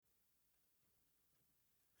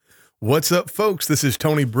What's up, folks? This is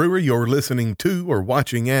Tony Brewer. You're listening to or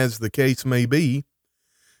watching, as the case may be,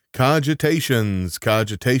 Cogitations.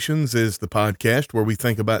 Cogitations is the podcast where we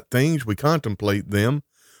think about things, we contemplate them,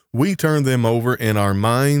 we turn them over in our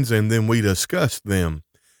minds, and then we discuss them.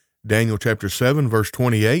 Daniel chapter 7, verse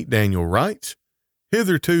 28, Daniel writes,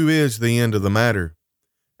 "Hitherto is the end of the matter.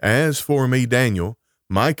 As for me, Daniel,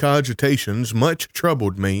 my cogitations much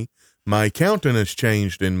troubled me. My countenance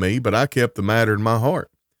changed in me, but I kept the matter in my heart."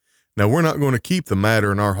 Now, we're not going to keep the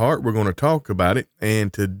matter in our heart. We're going to talk about it.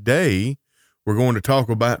 And today, we're going to talk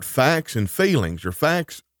about facts and feelings, or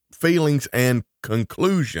facts, feelings, and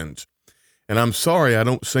conclusions. And I'm sorry I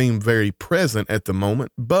don't seem very present at the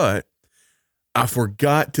moment, but I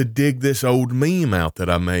forgot to dig this old meme out that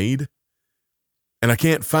I made, and I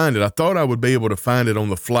can't find it. I thought I would be able to find it on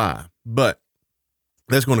the fly, but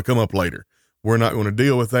that's going to come up later. We're not going to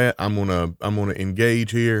deal with that. I'm going to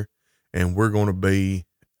engage here, and we're going to be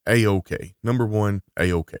A-OK. Number one,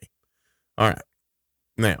 A-OK. All right.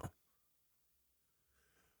 Now,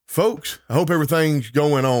 folks, I hope everything's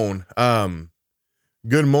going on.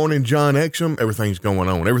 Good morning, John Exum. Everything's going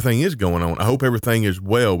on. Everything is going on. I hope everything is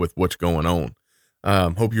well with what's going on.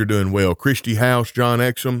 Hope you're doing well. Christy House, John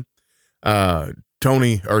Exum,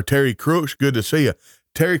 Terry Crooks. Good to see you.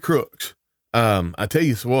 Terry Crooks. I tell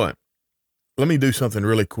you what, let me do something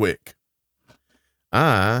really quick.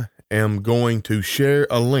 I am going to share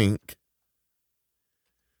a link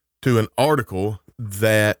to an article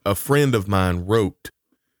that a friend of mine wrote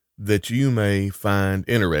that you may find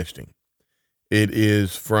interesting. It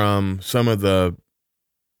is from some of the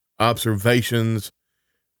observations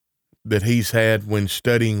that he's had when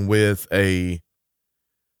studying with a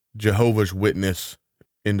Jehovah's Witness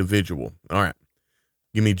individual. All right.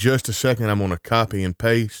 Give me just a second. I'm going to copy and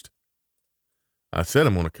paste. I said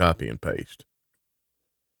I'm going to copy and paste.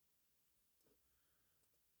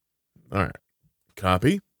 All right.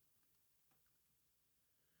 Copy.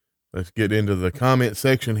 Let's get into the comment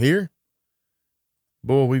section here.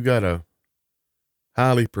 Boy, we've got a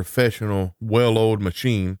highly professional, well-oiled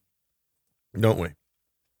machine, don't we?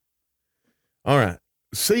 All right.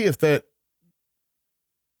 See if that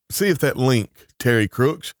link, Terry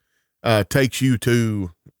Crooks, takes you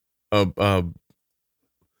to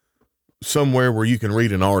somewhere where you can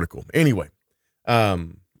read an article. Anyway,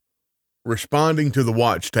 responding to the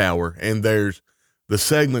Watchtower, and there's the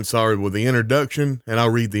segments are with the introduction, and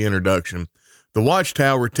I'll read the introduction. The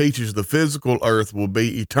Watchtower teaches the physical earth will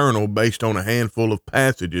be eternal based on a handful of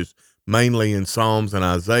passages, mainly in Psalms and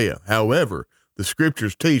Isaiah. However, the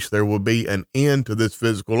scriptures teach there will be an end to this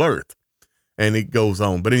physical earth. And it goes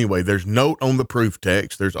on. But anyway, there's note on the proof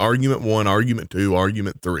text. There's argument 1, argument 2,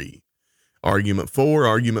 argument 3, argument 4,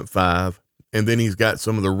 argument 5, and then he's got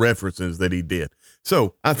some of the references that he did.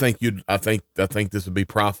 So I think this would be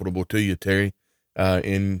profitable to you, Terry,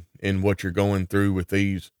 in what you're going through with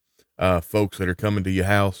these folks that are coming to your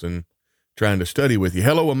house and trying to study with you.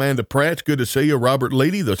 Hello, Amanda Pratt. Good to see you. Robert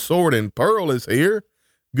Leedy, the Sword and Pearl, is here.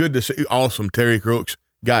 Good to see you. Awesome, Terry Crooks.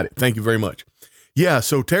 Got it. Thank you very much. Yeah,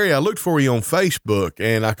 so Terry, I looked for you on Facebook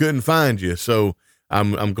and I couldn't find you, so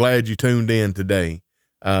I'm glad you tuned in today.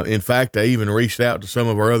 In fact, I even reached out to some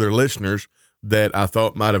of our other listeners that I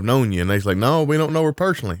thought might have known you, and they's like, "No, we don't know her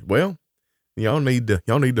personally." Well, y'all need to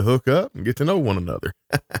hook up and get to know one another.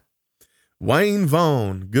 Wayne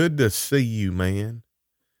Vaughn, good to see you, man.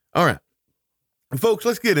 All right, folks,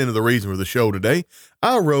 let's get into the reason for the show today.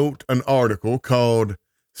 I wrote an article called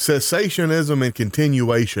 "Cessationism and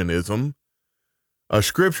Continuationism: A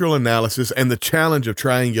Scriptural Analysis and the Challenge of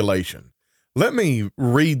Triangulation." Let me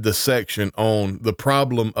read the section on the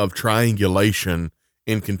problem of triangulation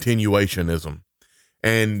in continuationism.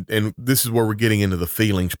 And this is where we're getting into the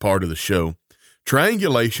feelings part of the show.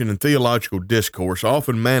 Triangulation in theological discourse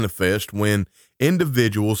often manifest when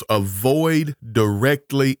individuals avoid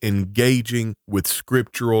directly engaging with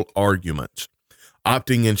scriptural arguments,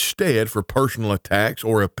 opting instead for personal attacks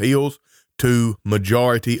or appeals to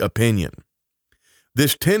majority opinion.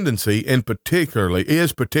 This tendency is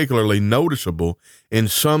particularly noticeable in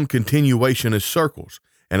some continuationist circles.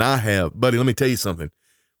 And buddy, let me tell you something.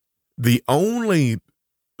 The only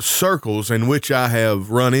circles in which I have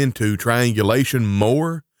run into triangulation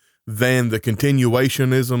more than the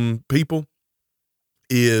continuationism people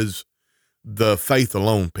is the faith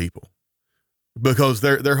alone people. Because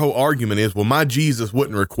their whole argument is, well, my Jesus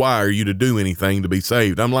wouldn't require you to do anything to be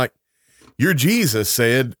saved. I'm like, your Jesus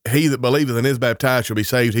said, "He that believeth and is baptized shall be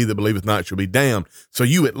saved. He that believeth not shall be damned." So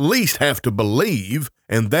you at least have to believe,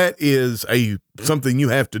 and that is something you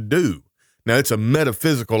have to do. Now, it's a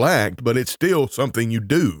metaphysical act, but it's still something you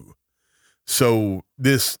do. So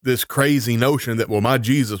this crazy notion that, well, my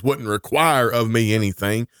Jesus wouldn't require of me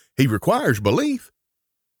anything. He requires belief.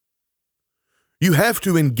 You have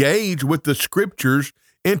to engage with the scriptures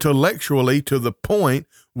intellectually to the point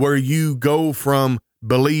where you go from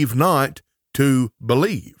believe not to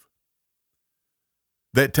believe.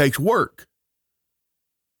 That takes work.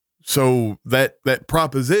 So that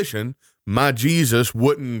proposition, my Jesus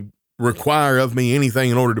wouldn't require of me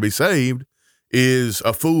anything in order to be saved, is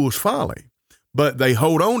a fool's folly. But they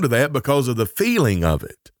hold on to that because of the feeling of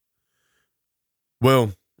it.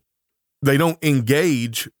 Well, they don't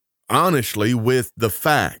engage honestly with the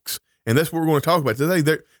facts. And that's what we're going to talk about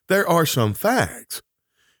today. There are some facts.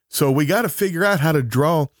 So we got to figure out how to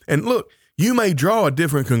draw. And look, you may draw a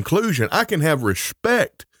different conclusion. I can have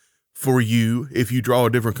respect for you if you draw a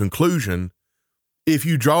different conclusion, if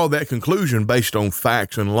you draw that conclusion based on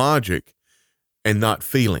facts and logic and not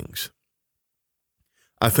feelings.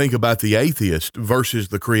 I think about the atheist versus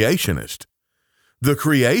the creationist. The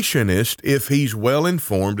creationist, if he's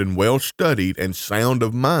well-informed and well-studied and sound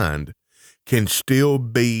of mind, can still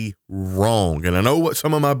be wrong. And I know what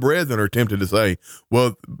some of my brethren are tempted to say,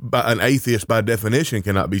 well, an atheist by definition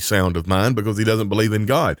cannot be sound of mind because he doesn't believe in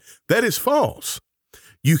God. That is false.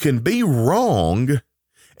 You can be wrong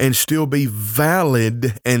and still be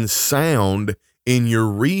valid and sound in your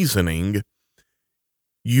reasoning.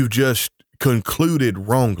 You've just concluded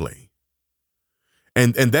wrongly.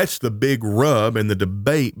 And that's the big rub and the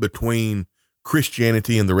debate between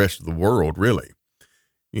Christianity and the rest of the world, really.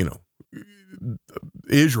 You know,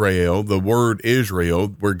 Israel, the word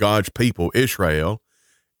Israel, we're God's people, Israel,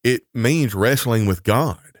 it means wrestling with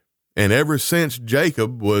God. And ever since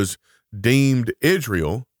Jacob was deemed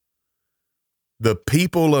Israel, the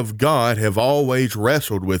people of God have always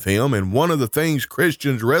wrestled with him. And one of the things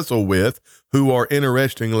Christians wrestle with, who are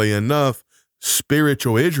interestingly enough,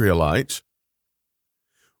 spiritual Israelites,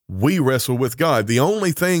 we wrestle with God. The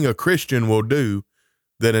only thing a Christian will do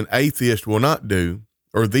that an atheist will not do,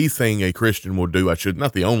 or the thing a Christian will do,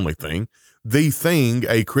 not the only thing, the thing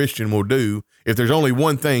a Christian will do, if there's only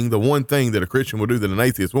one thing, the one thing that a Christian will do that an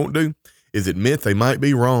atheist won't do, is admit they might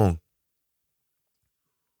be wrong.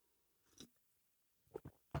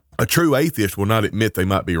 A true atheist will not admit they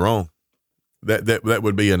might be wrong. That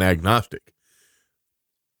would be an agnostic.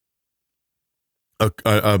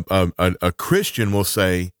 A Christian will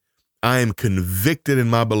say, I am convicted in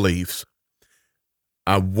my beliefs.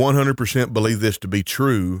 I 100% believe this to be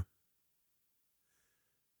true.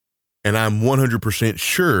 And I'm 100%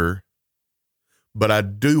 sure, but I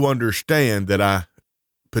do understand that I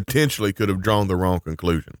potentially could have drawn the wrong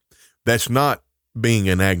conclusion. That's not being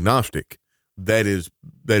an agnostic. That is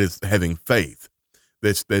having faith.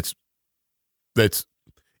 That's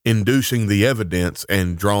inducing the evidence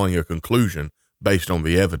and drawing a conclusion based on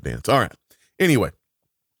the evidence. All right. Anyway,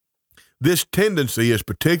 this tendency is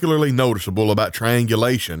particularly noticeable about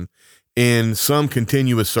triangulation in some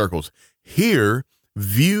continuous circles. Here,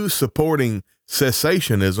 views supporting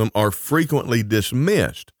cessationism are frequently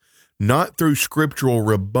dismissed, not through scriptural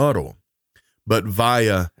rebuttal, but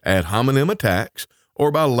via ad hominem attacks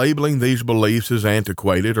or by labeling these beliefs as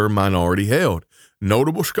antiquated or minority held.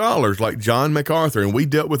 Notable scholars like John MacArthur, and we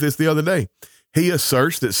dealt with this the other day, he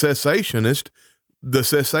asserts that the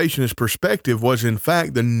cessationist perspective was in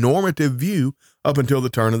fact the normative view up until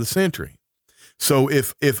the turn of the century. So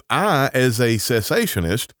if I, as a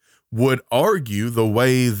cessationist, would argue the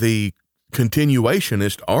way the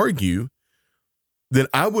continuationists argue, then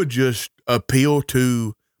I would just appeal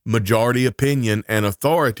to majority opinion and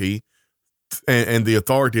authority and the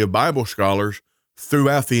authority of Bible scholars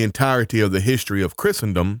throughout the entirety of the history of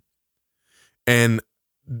Christendom. And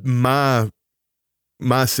my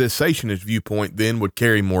cessationist viewpoint then would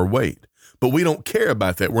carry more weight. But we don't care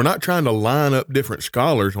about that. We're not trying to line up different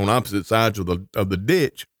scholars on opposite sides of the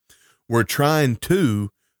ditch. We're trying to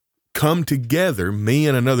come together, me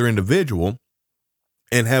and another individual,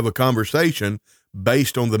 and have a conversation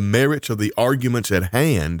based on the merits of the arguments at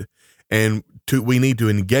hand. And we need to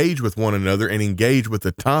engage with one another and engage with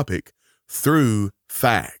the topic through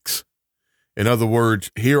facts. In other words,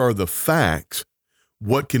 here are the facts.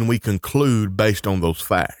 What can we conclude based on those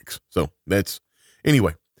facts? So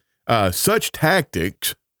anyway, such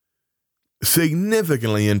tactics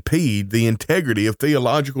significantly impede the integrity of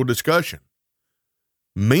theological discussion.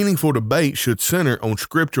 Meaningful debate should center on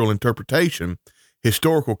scriptural interpretation,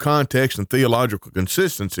 historical context, and theological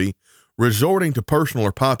consistency. Resorting to personal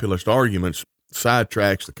or populist arguments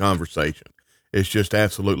sidetracks the conversation. It's just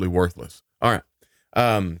absolutely worthless. All right.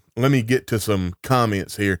 Let me get to some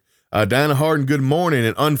comments here. Diana Harden, good morning.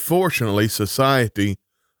 And unfortunately, society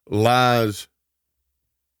lies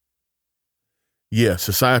Yeah,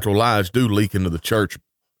 societal lies do leak into the church.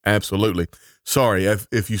 Absolutely. Sorry,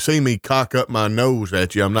 if you see me cock up my nose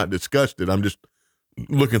at you, I'm not disgusted. I'm just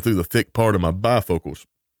looking through the thick part of my bifocals.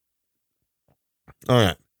 All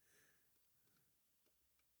right.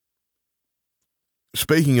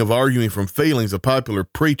 Speaking of arguing from feelings, a popular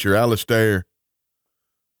preacher, Alistair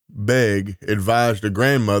Begg, advised a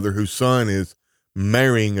grandmother whose son is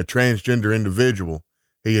marrying a transgender individual.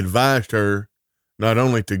 He advised her not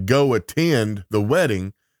only to go attend the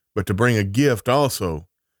wedding, but to bring a gift also.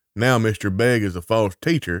 Now Mr. Begg is a false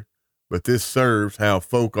teacher, but this serves how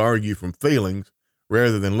folk argue from feelings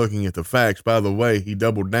rather than looking at the facts. By the way, he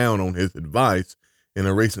doubled down on his advice in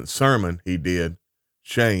a recent sermon he did.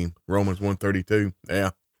 Shame, Romans 1:32. Yeah,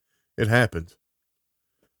 it happens.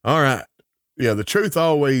 All right. Yeah, the truth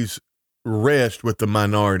always rests with the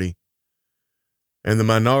minority. And the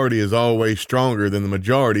minority is always stronger than the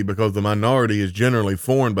majority because the minority is generally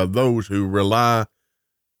formed by those who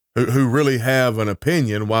who really have an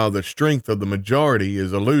opinion, while the strength of the majority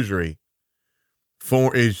is illusory.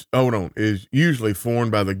 Is usually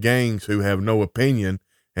formed by the gangs who have no opinion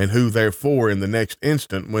and who therefore in the next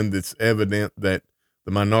instant, when it's evident that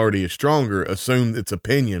the minority is stronger, assume its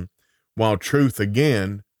opinion, while truth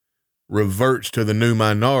again reverts to the new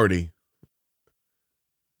minority.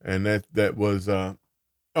 And that was,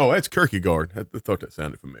 that's Kierkegaard. I thought that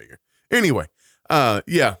sounded familiar. Anyway,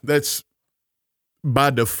 that's by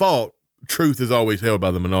default, truth is always held by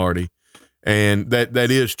the minority. And that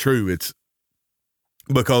is true. It's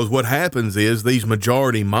because what happens is these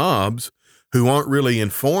majority mobs who aren't really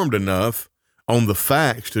informed enough on the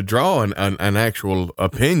facts to draw an actual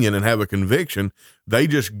opinion and have a conviction, they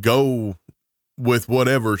just go with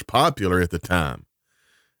whatever's popular at the time,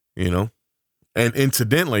 And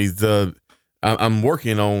incidentally, I'm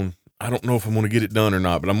working on, I don't know if I'm going to get it done or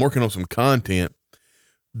not, but I'm working on some content.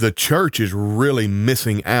 The church is really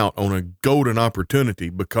missing out on a golden opportunity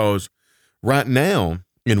because right now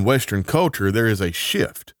in Western culture, there is a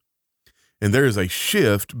shift, and there is a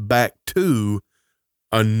shift back to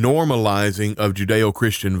a normalizing of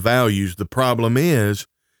Judeo-Christian values. The problem is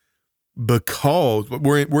because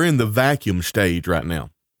we're in the vacuum stage right now.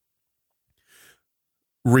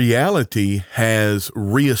 Reality has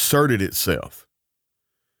reasserted itself.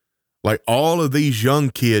 Like all of these young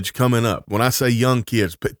kids coming up, when I say young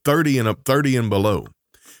kids, 30 and below,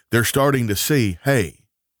 they're starting to see, hey,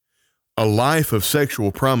 a life of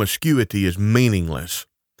sexual promiscuity is meaningless.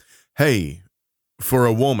 Hey, for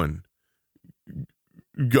a woman,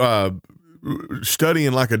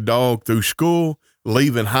 studying like a dog through school,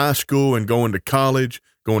 leaving high school and going to college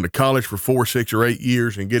for 4, 6, or 8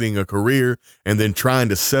 years and getting a career, and then trying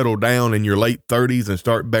to settle down in your late 30s and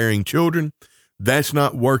start bearing children, that's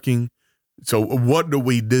not working. So what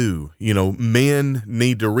do? Men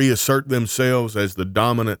need to reassert themselves as the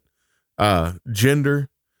dominant gender.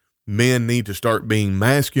 Men need to start being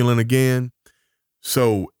masculine again.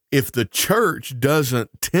 So if the church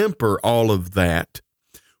doesn't temper all of that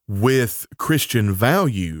with Christian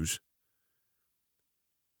values,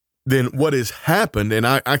 then what has happened, and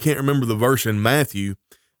I can't remember the verse in Matthew,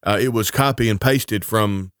 it was copy and pasted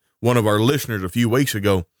from one of our listeners a few weeks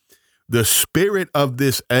ago. The spirit of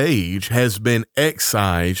this age has been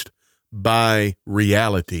excised by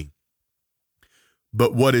reality.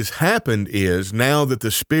 But what has happened is, now that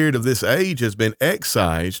the spirit of this age has been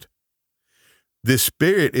excised, this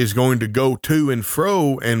spirit is going to go to and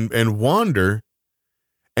fro and wander,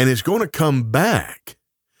 and it's going to come back.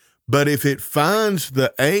 But if it finds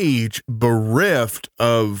the age bereft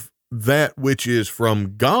of that which is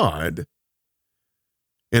from God,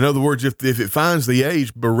 in other words, if it finds the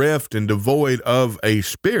age bereft and devoid of a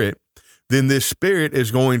spirit, then this spirit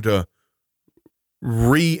is going to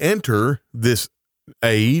re-enter this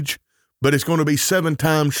age, but it's going to be 7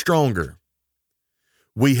 times stronger.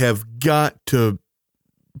 We've got to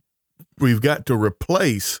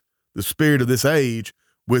replace the spirit of this age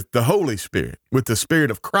with the Holy Spirit, with the Spirit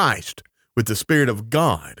of Christ, with the Spirit of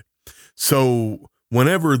God. So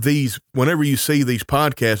whenever you see these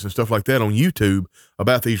podcasts and stuff like that on YouTube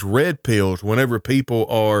about these red pills, whenever people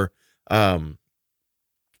are,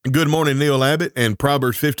 good morning, Neil Abbott, and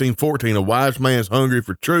Proverbs 15:14, a wise man's hungry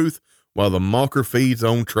for truth while the mocker feeds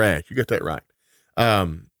on trash. You got that right.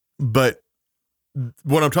 But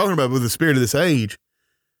what I'm talking about with the spirit of this age,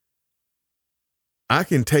 I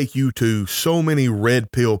can take you to so many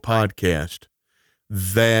red pill podcasts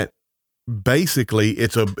that basically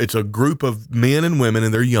it's a group of men and women,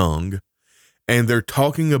 and they're young, and they're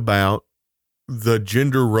talking about the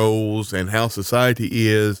gender roles and how society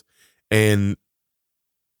is, and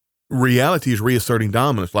reality is reasserting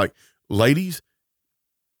dominance. Like, ladies,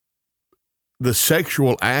 the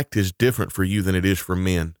sexual act is different for you than it is for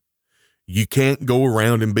men. You can't go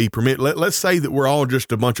around and be permitted. Let's say that we're all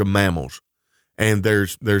just a bunch of mammals and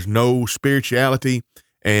there's no spirituality.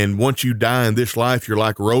 And once you die in this life, you're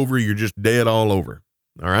like Rover, you're just dead all over.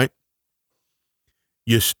 All right.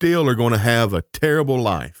 You still are going to have a terrible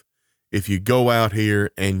life if you go out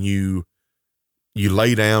here and you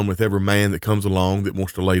lay down with every man that comes along that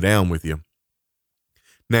wants to lay down with you.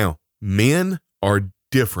 Now, men are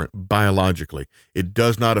different biologically. It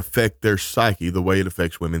does not affect their psyche the way it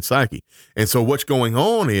affects women's psyche. And so what's going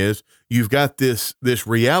on is you've got this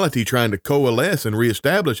reality trying to coalesce and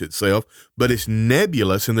reestablish itself, but it's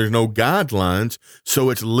nebulous and there's no guidelines. So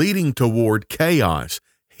it's leading toward chaos,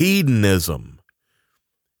 hedonism.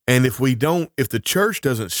 And if the church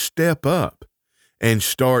doesn't step up and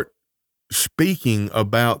start speaking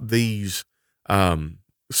about these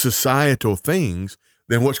societal things,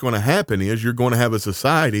 then what's going to happen is you're going to have a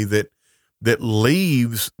society that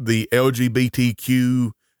leaves the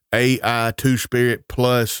LGBTQ AI two-spirit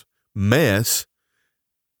plus mess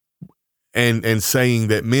and saying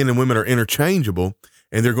that men and women are interchangeable,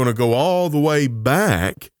 and they're going to go all the way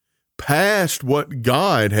back past what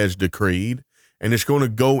God has decreed, and it's going to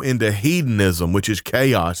go into hedonism, which is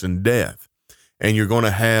chaos and death. And you're going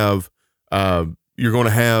to have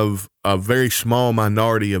a very small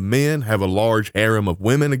minority of men have a large harem of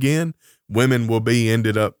women again. Women will end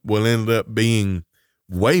up being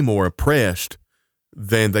way more oppressed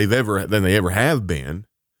than they ever have been.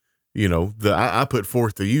 You know, I put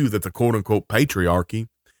forth to you that the quote unquote patriarchy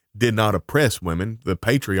did not oppress women. The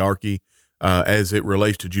patriarchy, as it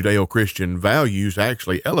relates to Judeo-Christian values,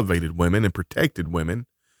 actually elevated women and protected women,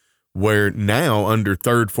 where now under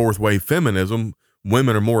third, fourth wave feminism,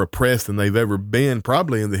 women are more oppressed than they've ever been,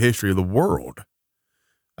 probably in the history of the world.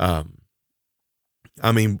 I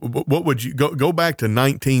mean, what would you go back to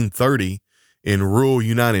 1930 in rural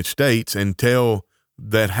United States and tell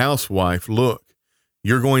that housewife, look,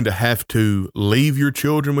 you're going to have to leave your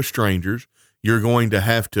children with strangers. You're going to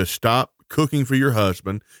have to stop cooking for your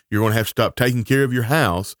husband. You're going to have to stop taking care of your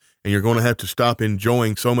house, and you're going to have to stop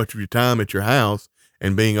enjoying so much of your time at your house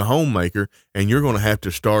and being a homemaker. And you're going to have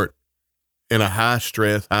to start in a high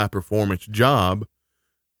stress, high performance job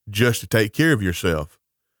just to take care of yourself.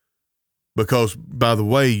 Because by the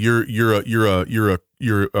way, you're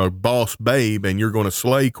a boss babe and you're going to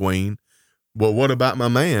slay queen. Well, what about my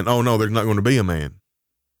man? Oh no, there's not going to be a man.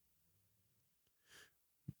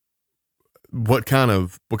 What kind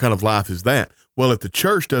of life is that? Well, if the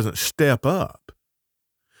church doesn't step up,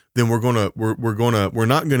 then we're not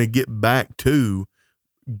going to get back to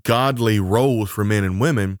godly roles for men and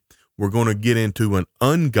women. We're going to get into an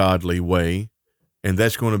ungodly way, and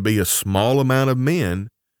that's going to be a small amount of men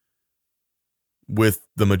with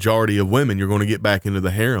the majority of women. You're going to get back into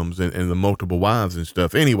the harems and the multiple wives and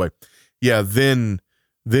stuff. Anyway, yeah, then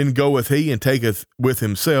goeth he and taketh with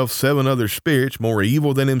himself 7 other spirits more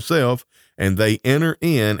evil than himself, and they enter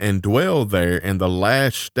in and dwell there, and the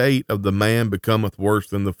last state of the man becometh worse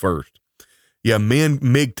than the first. Yeah, men,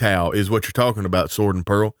 MGTOW is what you're talking about, Sword and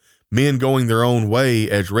Pearl. Men going their own way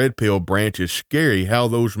as red pill branch is scary. How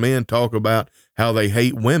those men talk about how they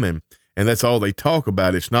hate women, and that's all they talk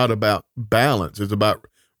about. It's not about balance. It's about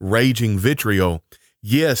raging vitriol.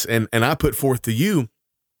 Yes, and I put forth to you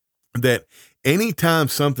that anytime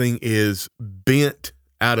something is bent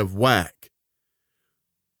out of whack,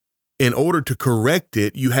 in order to correct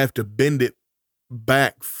it, you have to bend it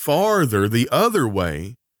back farther the other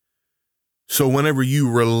way. So whenever you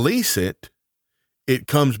release it, it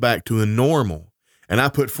comes back to a normal. And I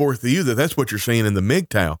put forth to you that that's what you're seeing in the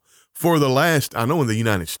MGTOW. For the last, I know in the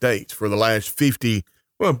United States, for the last 60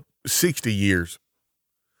 years.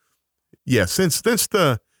 Yeah, since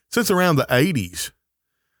around the 80s,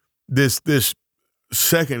 this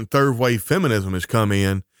second, third wave feminism has come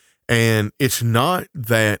in. And it's not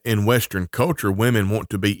that in Western culture, women want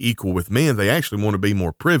to be equal with men. They actually want to be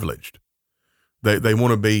more privileged. They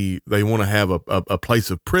want to have a place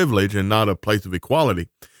of privilege and not a place of equality.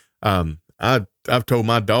 I've told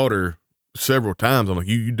my daughter several times, I'm like,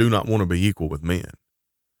 you do not want to be equal with men.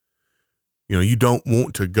 You know, you don't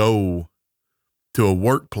want to go to a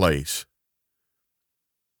workplace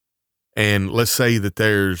and let's say that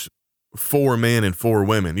there's 4 men and 4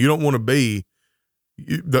 women. You don't want to be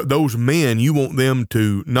those men. You want them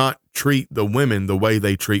to not treat the women the way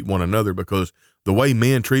they treat one another, because the way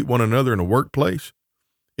men treat one another in a workplace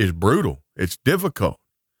is brutal. It's difficult.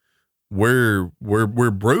 We're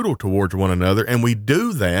brutal towards one another, and we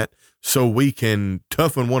do that so we can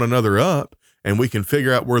toughen one another up and we can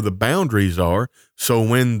figure out where the boundaries are. So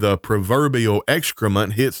when the proverbial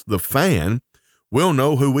excrement hits the fan, we'll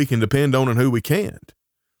know who we can depend on and who we can't.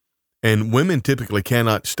 And women typically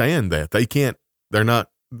cannot stand that.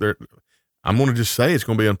 I'm going to just say it's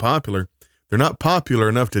going to be unpopular. They're not popular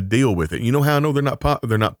enough to deal with it. You know how I know they're not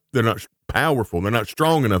powerful. They're not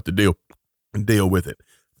strong enough to deal with it.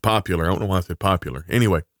 Popular. I don't know why I said popular.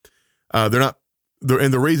 Anyway, and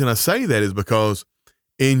the reason I say that is because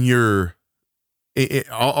in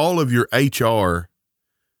all of your HR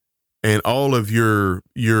and all of your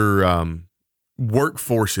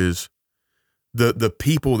workforces, the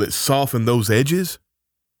people that soften those edges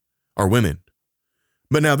are women.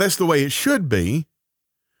 But now that's the way it should be.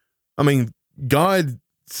 I mean, God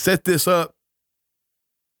set this up.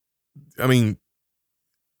 I mean,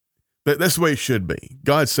 that's the way it should be.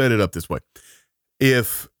 God set it up this way.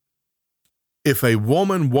 If a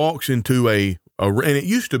woman walks into and it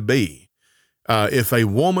used to be, if a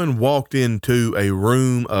woman walked into a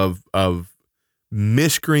room of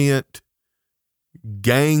miscreant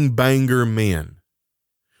gangbanger men,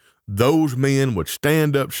 those men would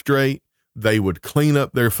stand up straight. They would clean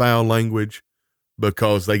up their foul language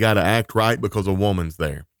because they got to act right because a woman's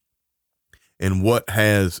there. And what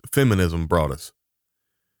has feminism brought us?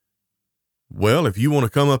 Well, if you want to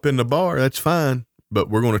come up in the bar, that's fine, but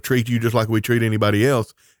we're going to treat you just like we treat anybody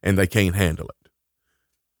else, and they can't handle it.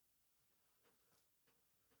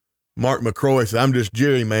 Mark McCroy says, I'm just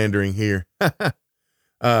gerrymandering here.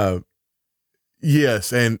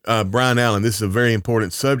 Yes, and Brian Allen, this is a very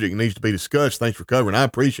important subject. It needs to be discussed. Thanks for covering. I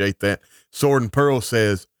appreciate that. Sword and Pearl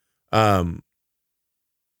says,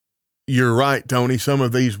 you're right, Tony. Some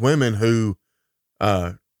of these women who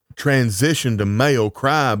transition to male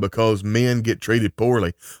cry because men get treated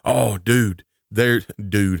poorly. Oh, dude. I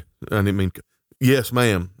didn't mean, yes,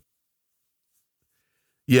 ma'am.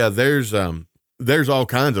 Yeah, there's all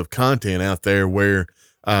kinds of content out there where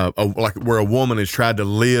where a woman has tried to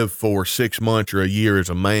live for 6 months or a year as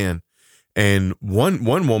a man. And one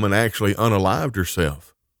woman actually unalived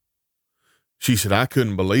herself. She said, I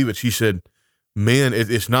couldn't believe it. She said, men,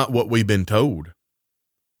 it's not what we've been told.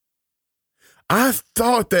 I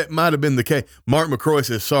thought that might have been the case. Mark McCroy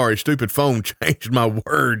says, sorry, stupid phone changed my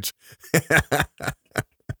words.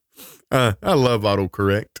 I love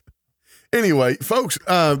autocorrect. Anyway, folks,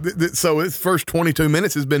 so this first 22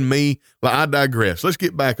 minutes has been me. I digress. Let's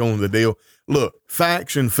get back on the deal. Look,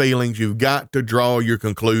 facts and feelings, you've got to draw your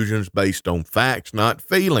conclusions based on facts, not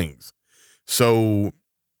feelings. So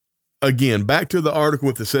again, back to the article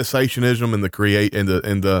with the cessationism and the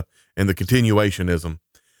continuationism.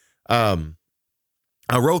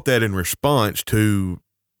 I wrote that in response to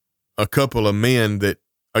a couple of men that,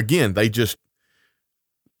 again,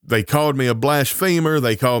 they called me a blasphemer.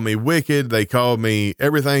 They called me wicked. They called me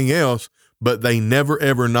everything else, but they never,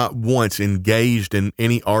 ever, not once engaged in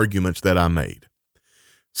any arguments that I made.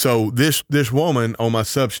 So this woman on my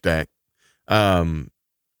Substack, I'm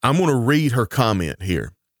going to read her comment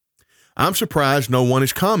here. I'm surprised no one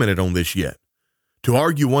has commented on this yet to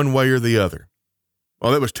argue one way or the other.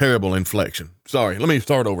 Oh, that was terrible inflection. Sorry. Let me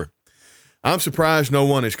start over. I'm surprised no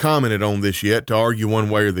one has commented on this yet to argue one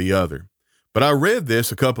way or the other. But I read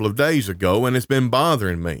this a couple of days ago and it's been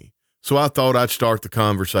bothering me. So I thought I'd start the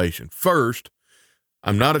conversation. First,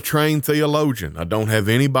 I'm not a trained theologian. I don't have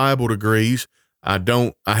any Bible degrees. I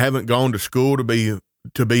haven't gone to school to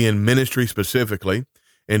be in ministry specifically.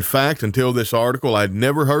 In fact, until this article, I'd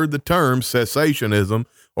never heard the term cessationism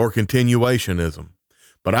or continuationism.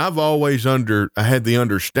 But I've always had the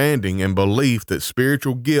understanding and belief that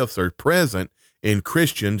spiritual gifts are present in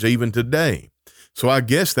Christians even today. So I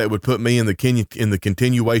guess that would put me in the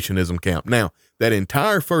continuationism camp. Now, that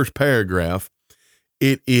entire first paragraph,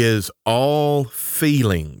 it is all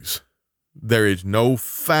feelings. There is no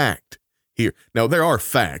fact here. Now, there are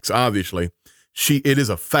facts, obviously. It is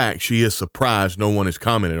a fact. She is surprised no one has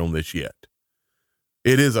commented on this yet.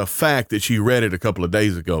 It is a fact that she read it a couple of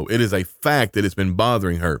days ago. It is a fact that it's been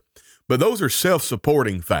bothering her. But those are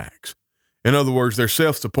self-supporting facts. In other words, they're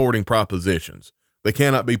self-supporting propositions. They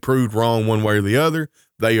cannot be proved wrong one way or the other.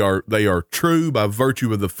 They are true by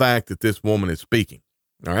virtue of the fact that this woman is speaking.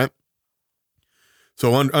 All right.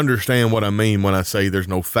 So understand what I mean when I say there's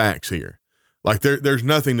no facts here. Like there's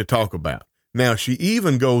nothing to talk about. Now she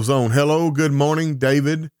even goes on. Hello, good morning,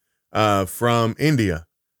 David, from India,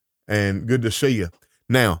 and good to see you.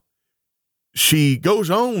 Now she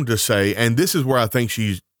goes on to say, and this is where I think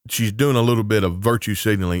she's doing a little bit of virtue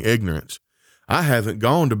signaling ignorance. I haven't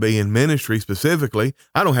gone to be in ministry specifically.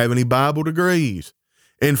 I don't have any Bible degrees.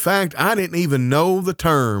 In fact, I didn't even know the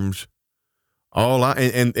terms.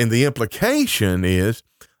 And the implication is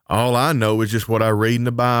All I know is just what I read in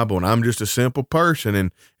the Bible, and I'm just a simple person,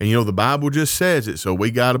 and the Bible just says it, so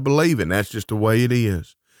we got to believe it, and that's just the way it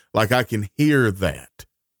is. Like I can hear that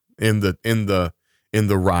in the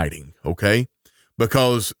writing, okay?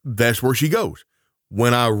 Because that's where she goes.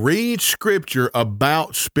 When I read scripture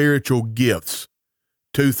about spiritual gifts,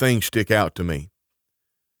 two things stick out to me.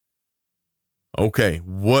 Okay,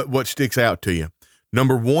 what sticks out to you?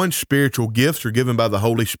 Number one, spiritual gifts are given by the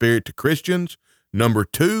Holy Spirit to Christians. Number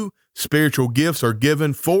two, spiritual gifts are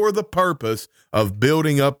given for the purpose of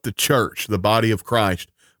building up the church, the body of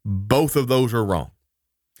Christ. Both of those are wrong.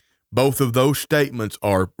 Both of those statements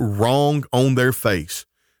are wrong on their face.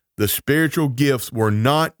 The spiritual gifts were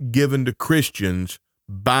not given to Christians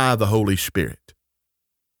by the Holy Spirit.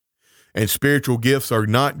 And spiritual gifts are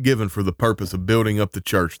not given for the purpose of building up the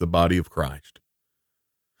church, the body of Christ.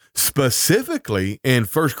 Specifically, in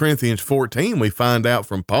 1 Corinthians 14, we find out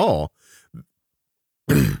from Paul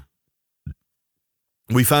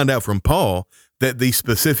that the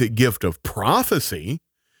specific gift of prophecy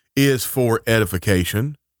is for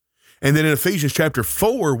edification. And then in Ephesians chapter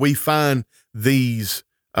 4, we find these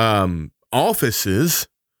offices: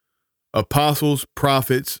 apostles,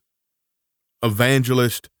 prophets,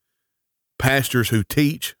 evangelists, pastors who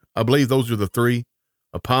teach. I believe those are the three: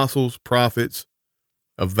 apostles, prophets,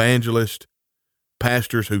 evangelists,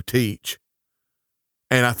 pastors who teach.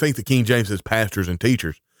 And I think the King James says pastors and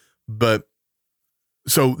teachers. But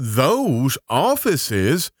so those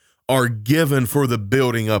offices are given for the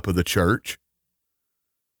building up of the church.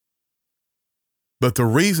 But the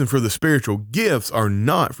reason for the spiritual gifts are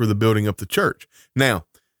not for the building up the church. Now,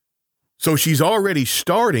 so she's already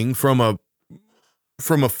starting from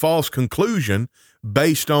a false conclusion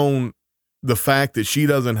based on the fact that she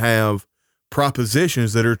doesn't have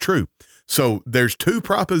propositions that are true. So there's two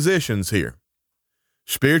propositions here.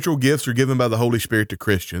 Spiritual gifts are given by the Holy Spirit to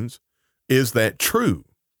Christians. Is that true?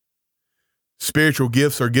 Spiritual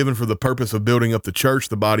gifts are given for the purpose of building up the church,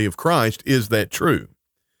 the body of Christ. Is that true?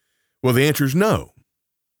 Well, the answer is no.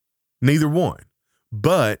 Neither one.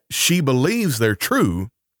 But she believes they're true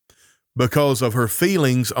because of her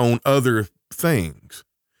feelings on other things.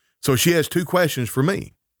 So she has two questions for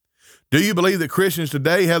me. Do you believe that Christians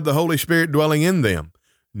today have the Holy Spirit dwelling in them?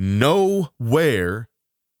 Nowhere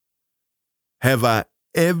have I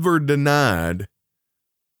ever denied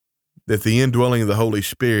that the indwelling of the Holy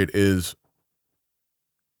Spirit is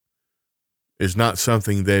not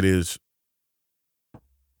something that is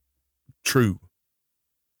true.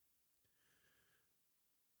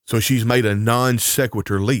 So she's made a non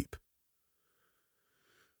sequitur leap.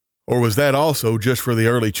 Or was that also just for the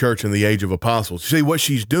early church in the age of apostles? See, what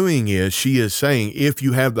she's doing is she is saying, if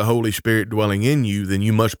you have the Holy Spirit dwelling in you, then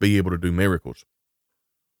you must be able to do miracles.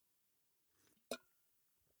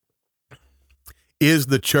 Is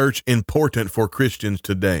the church important for Christians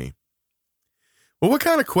today? Well, what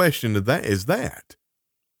kind of question is that?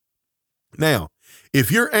 Now,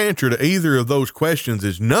 if your answer to either of those questions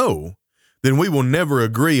is no, then we will never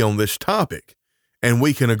agree on this topic, and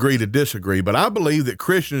we can agree to disagree. But I believe that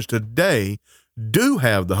Christians today do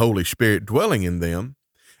have the Holy Spirit dwelling in them,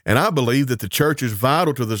 and I believe that the church is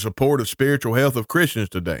vital to the support of spiritual health of Christians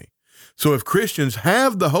today. So if Christians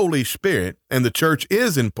have the Holy Spirit and the church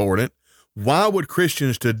is important, why would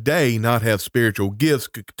Christians today not have spiritual gifts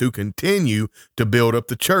to continue to build up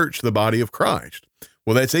the church, the body of Christ?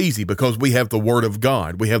 Well, that's easy because we have the Word of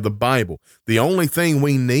God. We have the Bible. The only thing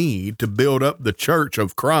we need to build up the church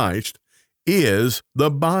of Christ is the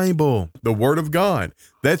Bible, the Word of God.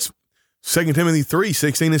 That's 2 Timothy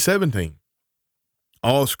 3:16 and 17.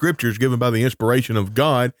 All scripture is given by the inspiration of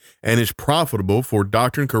God and is profitable for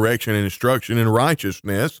doctrine, correction, and instruction in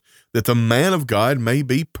righteousness, that the man of God may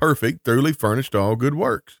be perfect, thoroughly furnished to all good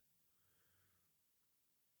works.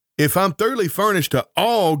 If I'm thoroughly furnished to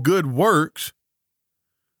all good works,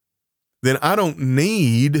 then I don't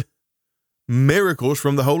need miracles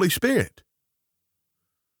from the Holy Spirit.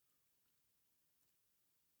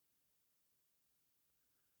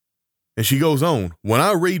 And she goes on, when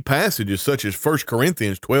I read passages such as 1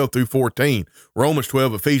 Corinthians 12 through 14, Romans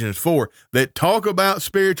 12, Ephesians 4, that talk about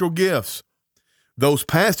spiritual gifts, those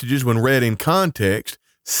passages, when read in context,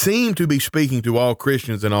 seem to be speaking to all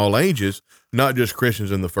Christians in all ages, not just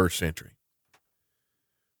Christians in the first century.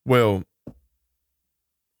 Well,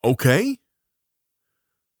 okay.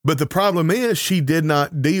 But the problem is she did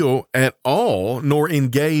not deal at all, nor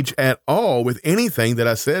engage at all with anything that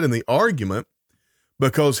I said in the argument.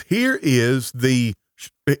 Because here is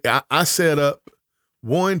I set up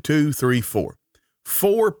 4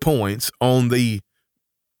 points on the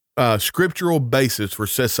scriptural basis for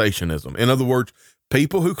cessationism. In other words,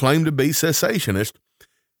 people who claim to be cessationists,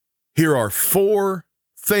 Here are 4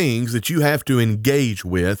 things that you have to engage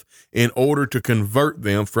with in order to convert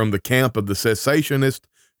them from the camp of the cessationist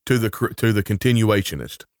to the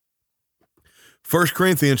continuationist. 1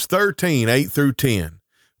 Corinthians 13, 8 through 10,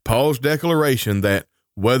 Paul's declaration that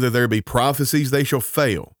whether there be prophecies, they shall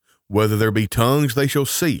fail. Whether there be tongues, they shall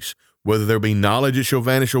cease. Whether there be knowledge, it shall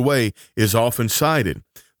vanish away, is often cited.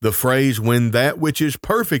 The phrase, when that which is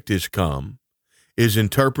perfect is come, is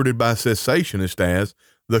interpreted by cessationists as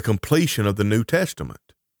the completion of the New Testament.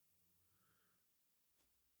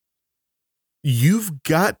 You've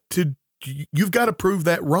got to prove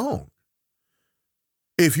that wrong.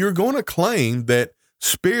 If you're going to claim that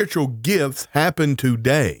spiritual gifts happen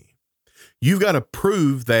today, you've got to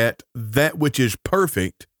prove that that which is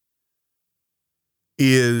perfect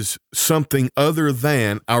is something other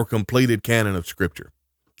than our completed canon of Scripture.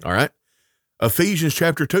 All right? Ephesians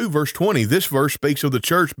chapter 2, verse 20, this verse speaks of the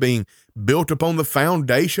church being built upon the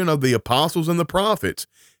foundation of the apostles and the prophets,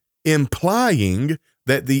 implying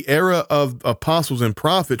that the era of apostles and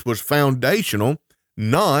prophets was foundational,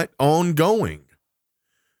 not ongoing.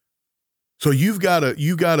 So you've got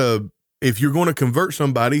to, if you're going to convert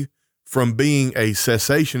somebody from being a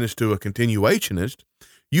cessationist to a continuationist,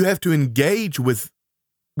 you have to engage with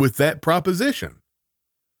that proposition.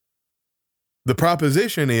 The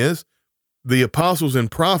proposition is the apostles and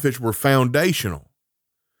prophets were foundational.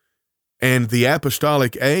 And the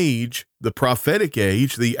apostolic age, the prophetic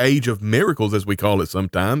age, the age of miracles, as we call it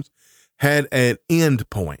sometimes, had an end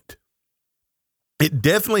point. It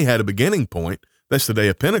definitely had a beginning point. That's the day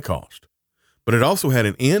of Pentecost. But it also had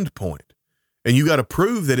an end point. And you got to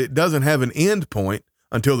prove that it doesn't have an end point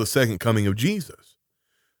until the second coming of Jesus.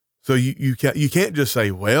 So you can't just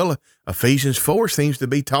say, well, Ephesians 4 seems to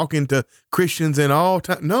be talking to Christians in all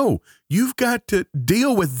time. No, you've got to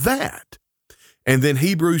deal with that. And then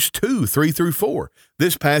Hebrews 2, 3 through 4.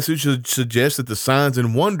 This passage suggests that the signs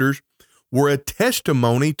and wonders were a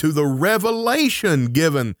testimony to the revelation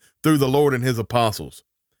given through the Lord and his apostles.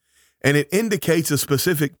 And it indicates a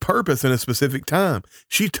specific purpose and a specific time.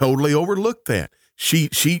 She totally overlooked that.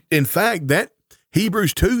 In fact, that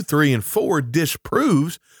Hebrews 2, 3, and 4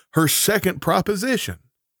 disproves her second proposition,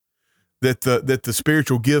 that the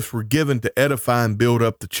spiritual gifts were given to edify and build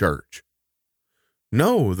up the church.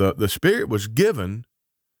 No, the Spirit was given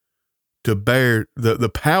to bear,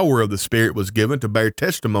 the power of the Spirit was given to bear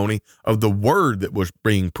testimony of the word that was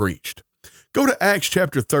being preached. Go to Acts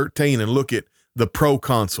chapter 13 and look at the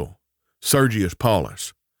proconsul, Sergius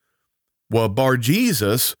Paulus. Well,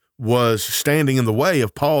 Bar-Jesus was standing in the way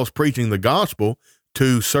of Paul's preaching the gospel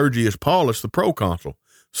to Sergius Paulus, the proconsul.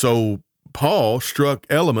 So Paul struck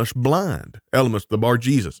Elymas blind. Elymas, the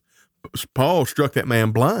Bar-Jesus. Paul struck that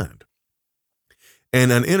man blind.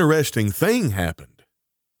 And an interesting thing happened.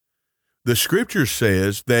 The scripture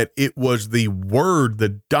says that it was the word,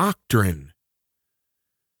 the doctrine,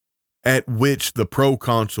 at which the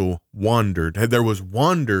proconsul wondered. There was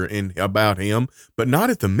wonder about him, but not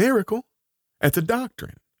at the miracle, at the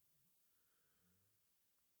doctrine.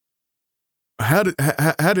 How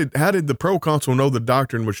did the proconsul know the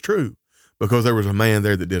doctrine was true? Because there was a man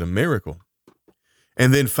there that did a miracle.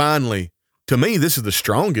 And then finally, to me, this is the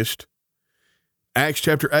strongest. Acts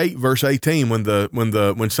chapter 8, verse 18,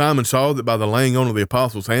 when Simon saw that by the laying on of the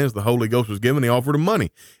apostles' hands the Holy Ghost was given, he offered him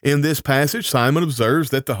money. In this passage, Simon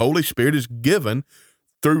observes that the Holy Spirit is given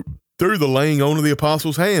through the laying on of the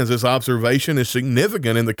apostles' hands. This observation is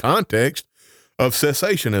significant in the context of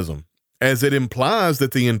cessationism, as it implies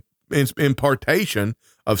that the impartation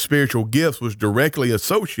of spiritual gifts was directly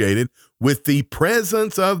associated with the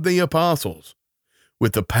presence of the apostles.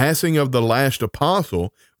 With the passing of the last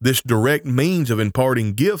apostle, this direct means of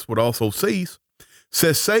imparting gifts would also cease.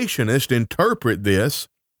 Cessationists interpret this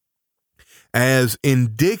as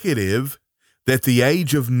indicative that the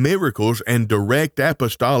age of miracles and direct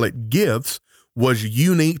apostolic gifts was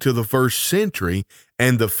unique to the first century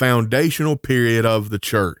and the foundational period of the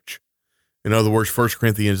church. In other words, 1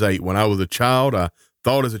 Corinthians 8, when I was a child, I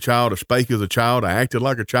thought as a child, I spake as a child, I acted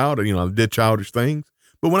like a child, and I did childish things.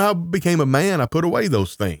 But when I became a man, I put away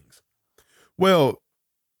those things. Well,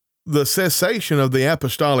 the cessation of the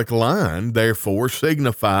apostolic line, therefore,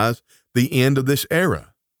 signifies the end of this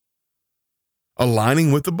era,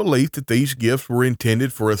 aligning with the belief that these gifts were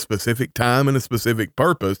intended for a specific time and a specific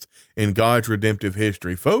purpose in God's redemptive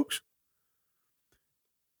history. Folks,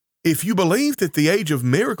 if you believe that the age of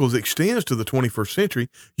miracles extends to the 21st century,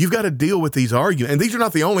 you've got to deal with these arguments. And these are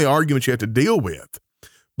not the only arguments you have to deal with,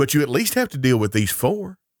 but you at least have to deal with these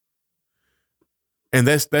 4. And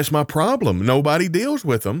that's my problem. Nobody deals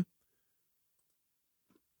with them.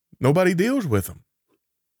 Nobody deals with them.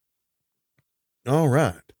 All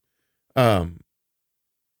right. Um,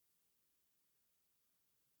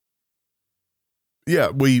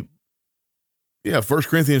 yeah, First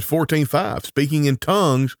Corinthians 14:5, speaking in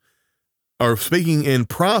tongues or speaking in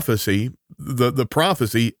prophecy, the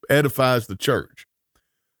prophecy edifies the church.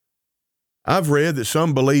 I've read that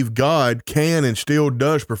some believe God can and still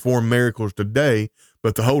does perform miracles today,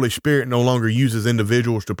 but the Holy Spirit no longer uses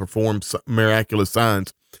individuals to perform miraculous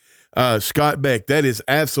signs. Scott Beck, that is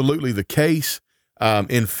absolutely the case.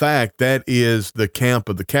 In fact, that is the camp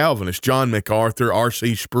of the Calvinists. John MacArthur,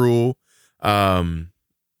 R.C. Sproul,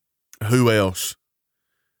 who else?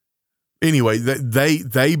 Anyway, they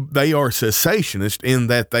are cessationists in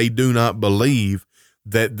that they do not believe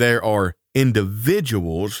that there are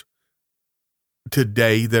individuals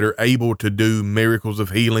today that are able to do miracles of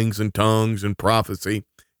healings and tongues and prophecy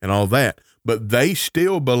and all that. But they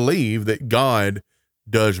still believe that God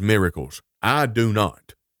does miracles. I do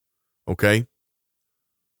not. Okay.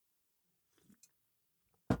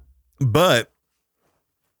 But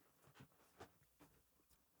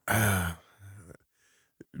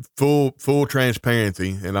full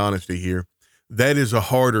transparency and honesty here, that is a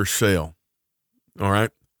harder sell. All right.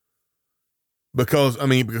 Because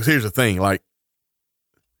here's the thing, like,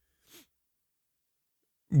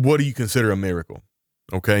 what do you consider a miracle?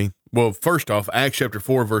 Okay. Well, first off, Acts chapter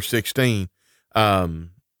 4, verse 16.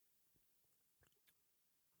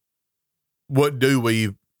 What do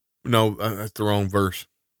we, no, that's the wrong verse.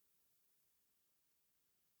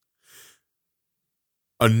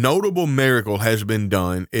 A notable miracle has been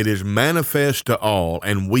done. It is manifest to all,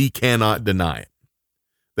 and we cannot deny it.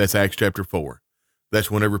 That's Acts chapter 4. That's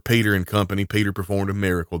whenever Peter performed a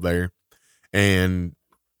miracle there. And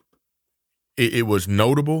it was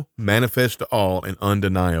notable, manifest to all, and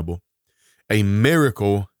undeniable. A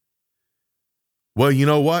miracle. Well, you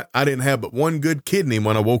know what? I didn't have but one good kidney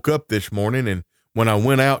when I woke up this morning, and when I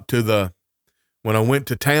went to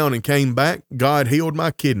town and came back, God healed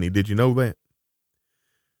my kidney. Did you know that?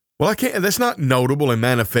 Well, that's not notable and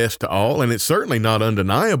manifest to all, and it's certainly not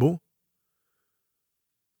undeniable.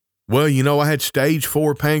 Well, I had stage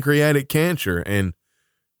 4 pancreatic cancer, and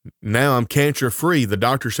now I'm cancer free. The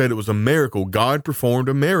doctor said it was a miracle. God performed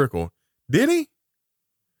a miracle. Did he?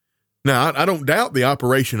 Now, I don't doubt the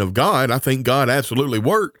operation of God. I think God absolutely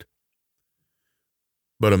worked.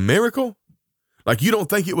 But a miracle? Like, you don't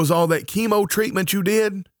think it was all that chemo treatment you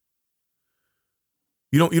did?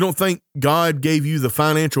 You don't think God gave you the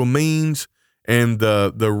financial means and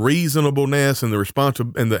the reasonableness and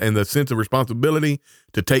the sense of responsibility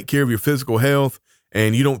to take care of your physical health,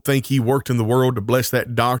 and you don't think he worked in the world to bless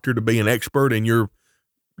that doctor to be an expert in your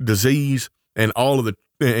disease and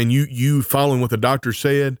you following what the doctor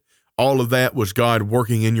said? All of that was God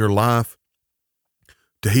working in your life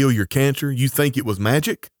to heal your cancer. You think it was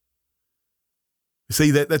magic?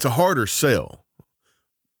 See, that's a harder sell.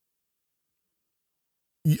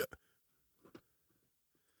 Yeah.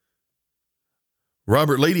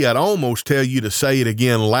 Robert Leedy, I'd almost tell you to say it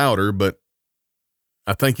again louder, but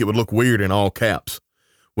I think it would look weird in all caps.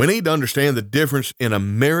 We need to understand the difference in a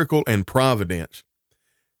miracle and providence.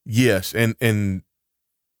 Yes, and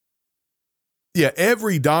yeah,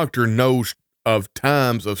 every doctor knows of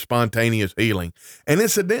times of spontaneous healing. And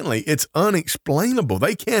incidentally, it's unexplainable.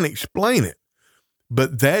 They can't explain it.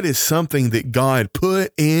 But that is something that God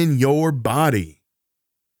put in your body.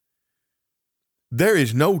 There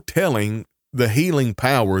is no telling the healing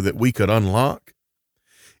power that we could unlock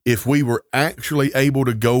if we were actually able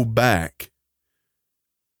to go back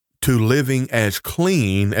to living as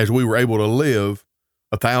clean as we were able to live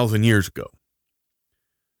 1,000 years ago.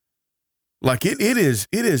 Like it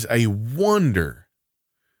is a wonder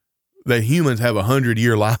that humans have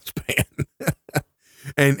 100-year lifespan.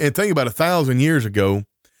 and think about 1,000 years ago.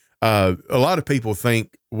 A lot of people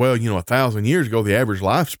think, well, 1,000 years ago, the average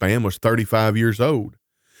lifespan was 35 years old.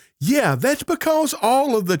 Yeah, that's because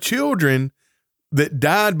all of the children that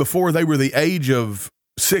died before they were the age of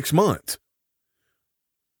 6 months.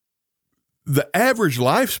 The average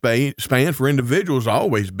lifespan for individuals has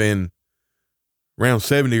always been around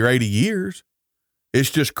 70 or 80 years.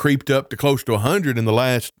 It's just creeped up to close to 100 in the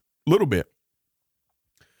last little bit.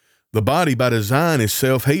 The body by design is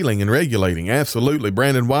self-healing and regulating. Absolutely.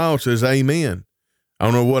 Brandon Wild says amen. I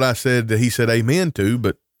don't know what I said that he said amen to,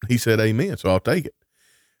 but he said amen, so I'll take it.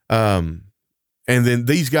 And then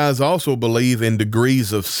these guys also believe in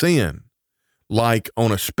degrees of sin, like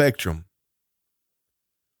on a spectrum.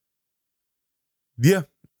 Yeah.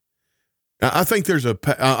 I think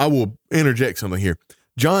I will interject something here.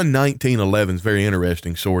 John 19:11 is very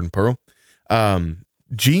interesting, Sword and Pearl.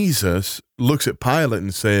 Jesus looks at Pilate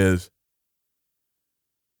and says,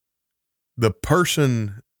 the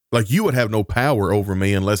person Like, you would have no power over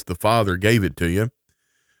me unless the Father gave it to you.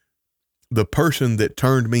 The person that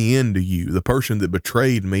turned me into you, the person that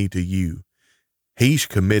betrayed me to you, he's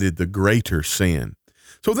committed the greater sin.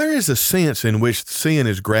 So there is a sense in which sin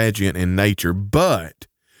is gradient in nature, but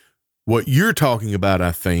what you're talking about,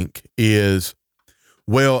 I think, is,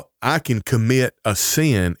 well, I can commit a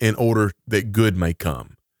sin in order that good may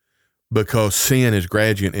come, because sin is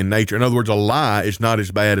gradient in nature. In other words, a lie is not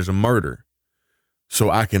as bad as a murder. So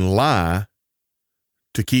I can lie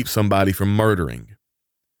to keep somebody from murdering.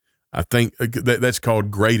 I think that's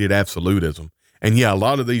called graded absolutism. And yeah, a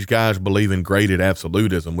lot of these guys believe in graded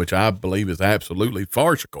absolutism, which I believe is absolutely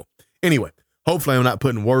farcical. Anyway, hopefully I'm not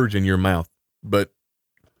putting words in your mouth, but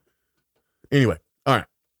anyway, all right.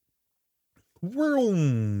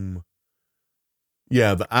 Vroom.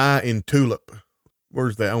 Yeah, the I in tulip.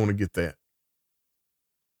 Where's that? I want to get that.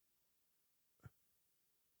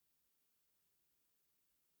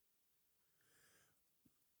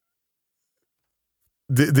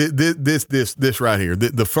 This right here,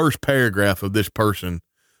 the first paragraph of this person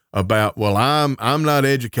about, well, I'm not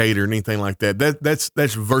educated or anything like that.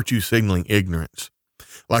 That's virtue signaling ignorance.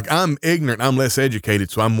 Like, I'm ignorant, I'm less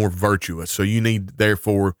educated, so I'm more virtuous. So you need,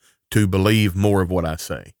 therefore, to believe more of what I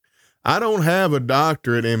say. I don't have a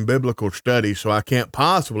doctorate in biblical studies, so I can't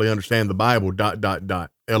possibly understand the Bible, ...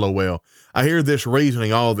 LOL. I hear this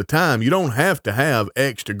reasoning all the time. You don't have to have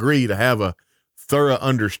X degree to have a thorough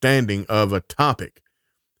understanding of a topic.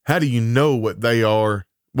 How do you know what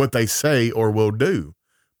they say or will do?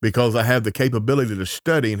 Because I have the capability to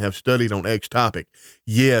study and have studied on X topic.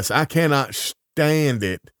 Yes, I cannot stand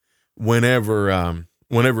it whenever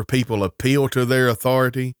people appeal to their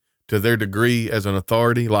authority, to their degree as an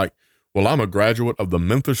authority, like, well, I'm a graduate of the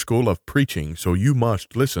Memphis School of Preaching, so you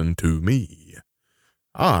must listen to me.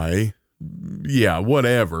 Yeah,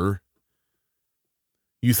 whatever.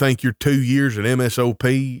 You think your 2 years at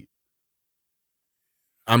MSOP?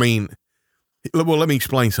 I mean, well, let me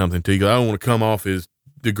explain something to you. I don't want to come off as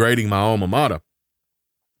degrading my alma mater.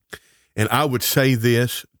 And I would say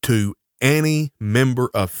this to any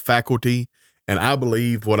member of faculty, and I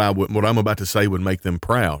believe what I'm about to say would make them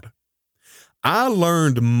proud. I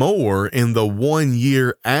learned more in the 1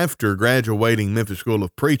 year after graduating Memphis School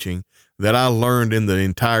of Preaching than I learned in the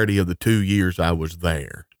entirety of the 2 years I was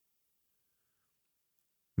there.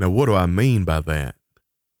 Now, what do I mean by that?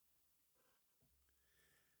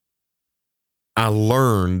 I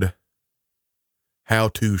learned how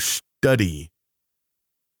to study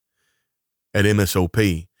at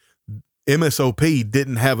MSOP. MSOP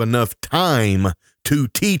didn't have enough time to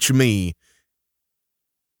teach me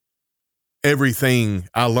everything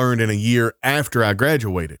I learned in a year after I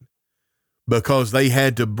graduated, because they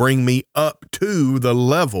had to bring me up to the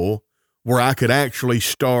level where I could actually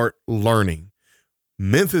start learning.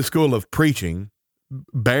 Memphis School of Preaching,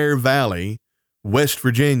 Bear Valley, West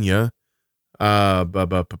Virginia,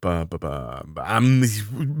 whatever,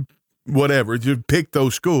 just pick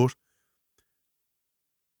those schools.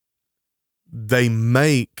 They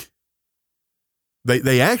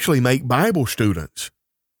actually make Bible students.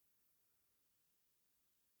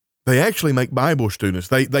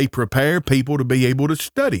 They prepare people to be able to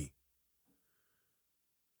study.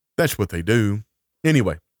 That's what they do.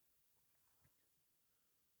 Anyway,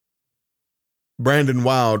 Brandon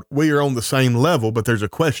Wild, we are on the same level, but there's a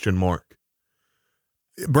question mark.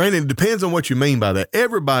 Brandon, it depends on what you mean by that.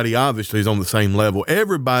 Everybody obviously is on the same level.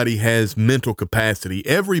 Everybody has mental capacity.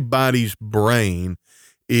 Everybody's brain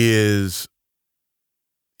is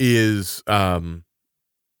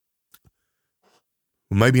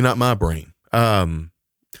maybe not my brain.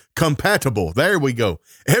 Compatible. There we go.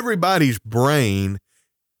 Everybody's brain,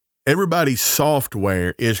 everybody's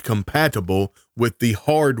software is compatible with the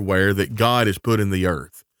hardware that God has put in the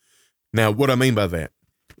earth. Now, what I mean by that,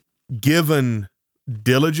 given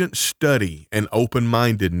diligent study and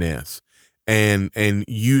open-mindedness and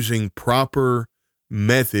using proper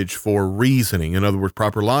methods for reasoning, in other words,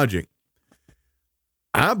 proper logic,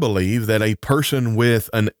 I believe that a person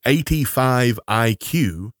with an 85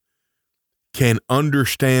 IQ can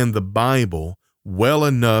understand the Bible well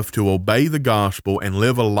enough to obey the gospel and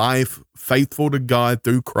live a life faithful to God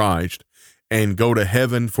through Christ and go to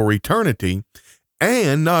heaven for eternity.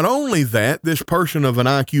 And not only that, this person of an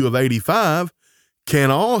IQ of 85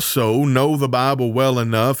 can also know the Bible well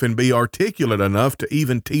enough and be articulate enough to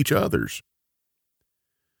even teach others.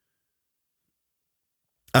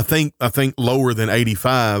 I think lower than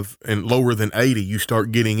 85 and lower than 80, you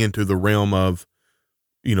start getting into the realm of,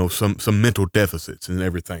 some mental deficits and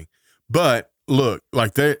everything. But look,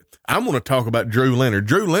 like that, I'm going to talk about Drew Leonard.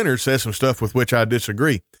 Drew Leonard says some stuff with which I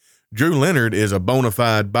disagree. Drew Leonard is a bona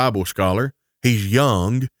fide Bible scholar. He's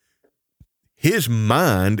young. His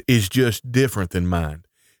mind is just different than mine.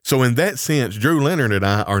 So in that sense, Drew Leonard and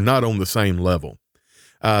I are not on the same level.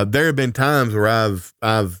 There have been times where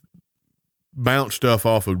I've bounced stuff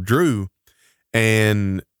off of Drew,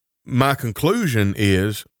 and my conclusion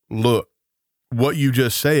is, look, what you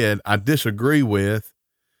just said, I disagree with,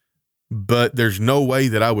 but there's no way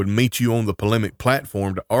that I would meet you on the polemic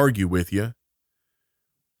platform to argue with you.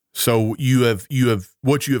 So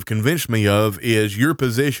what you have convinced me of is your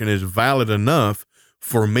position is valid enough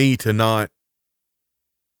for me to not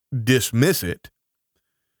dismiss it.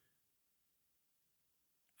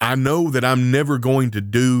 I know that I'm never going to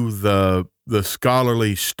do the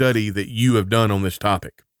scholarly study that you have done on this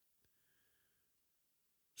topic.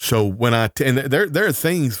 So when and there are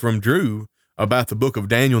things from Drew about the book of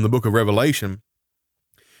Daniel and the book of Revelation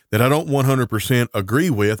that I don't 100% agree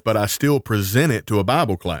with, but I still present it to a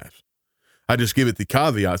Bible class. I just give it the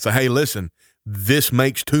caveat. Say, hey, listen, this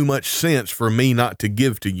makes too much sense for me not to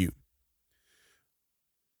give to you.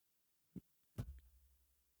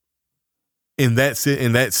 In that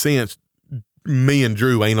sense, me and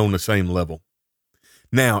Drew ain't on the same level.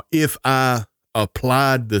 Now, if I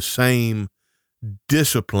applied the same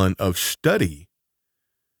discipline of study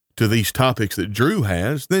to these topics that Drew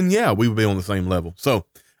has, then yeah, we would be on the same level. So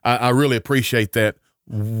I really appreciate that.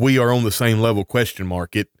 We are on the same level, question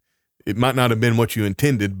mark. It might not have been what you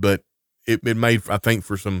intended, but it made, I think,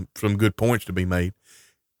 for some good points to be made.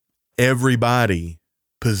 Everybody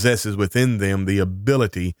possesses within them the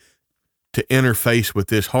ability to interface with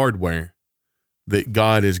this hardware that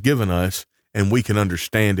God has given us, and we can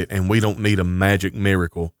understand it, and we don't need a magic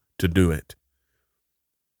miracle to do it.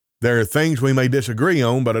 There are things we may disagree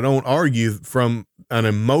on, but I don't argue from an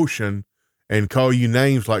emotion and call you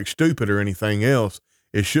names like stupid or anything else.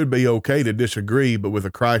 It should be okay to disagree, but with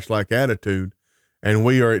a Christ-like attitude. And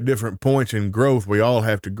we are at different points in growth. We all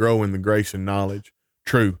have to grow in the grace and knowledge.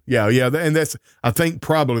 True. Yeah. And I think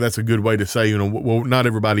probably that's a good way to say, well, not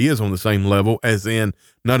everybody is on the same level, as in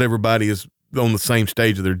not everybody is on the same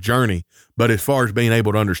stage of their journey. But as far as being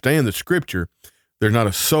able to understand the scripture, there's not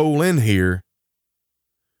a soul in here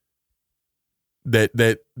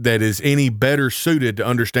that is any better suited to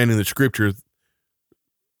understanding the scripture.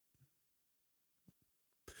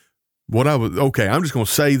 I'm just going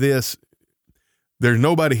to say this. There's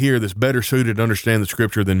nobody here that's better suited to understand the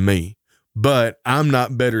scripture than me, but I'm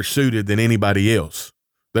not better suited than anybody else.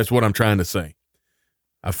 That's what I'm trying to say.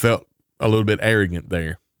 I felt a little bit arrogant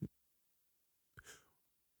there.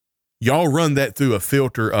 Y'all run that through a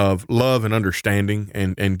filter of love and understanding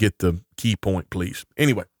and get the key point, please.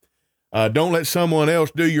 Anyway, don't let someone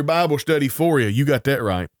else do your Bible study for you. You got that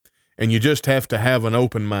right. And you just have to have an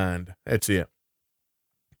open mind. That's it.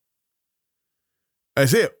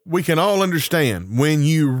 That's it. We can all understand. When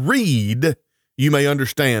you read, you may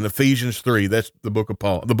understand Ephesians 3. That's the book of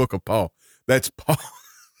Paul. That's Paul.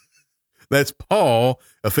 That's Paul,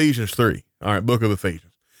 Ephesians 3. All right, book of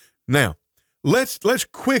Ephesians. Now, let's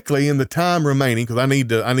quickly, in the time remaining, because I need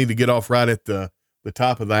to get off right at the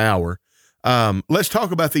top of the hour. Let's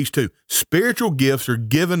talk about these two. Spiritual gifts are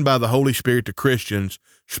given by the Holy Spirit to Christians.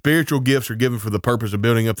 Spiritual gifts are given for the purpose of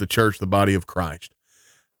building up the church, the body of Christ.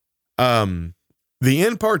 The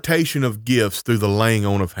impartation of gifts through the laying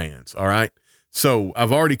on of hands. All right. So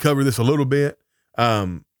I've already covered this a little bit.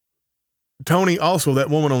 Tony, also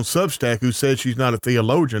that woman on Substack who said she's not a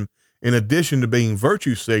theologian, in addition to being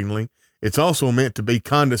virtue signaling, it's also meant to be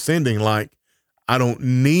condescending. Like, I don't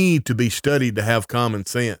need to be studied to have common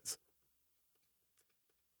sense.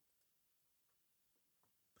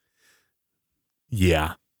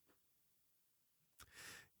 Yeah.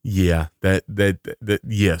 Yeah. That,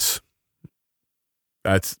 yes.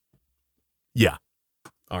 That's, yeah.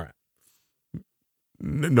 All right.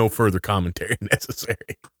 No further commentary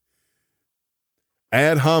necessary.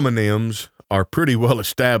 Ad hominems are pretty well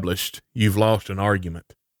established. You've lost an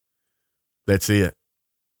argument. That's it.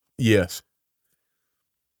 Yes.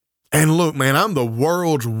 And look, man, I'm the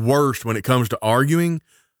world's worst when it comes to arguing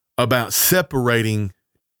about separating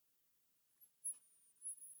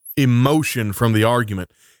emotion from the argument.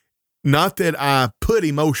 Not that I put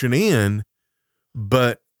emotion in,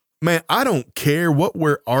 but man, I don't care what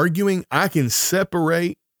we're arguing. I can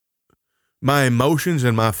separate my emotions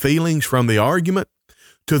and my feelings from the argument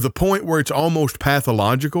to the point where it's almost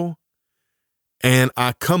pathological. And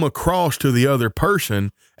I come across to the other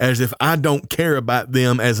person as if I don't care about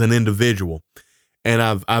them as an individual. And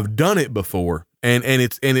I've done it before, I'm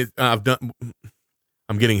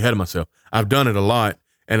getting ahead of myself. I've done it a lot,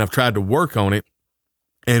 and I've tried to work on it.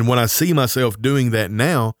 And when I see myself doing that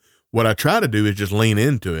now, what I try to do is just lean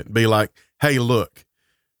into it and be like, hey, look,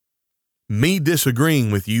 me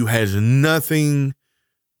disagreeing with you has nothing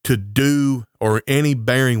to do or any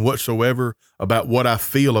bearing whatsoever about what I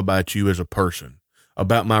feel about you as a person,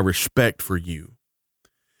 about my respect for you.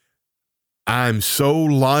 I'm so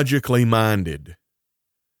logically minded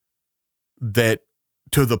that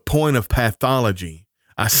to the point of pathology,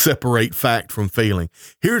 I separate fact from feeling.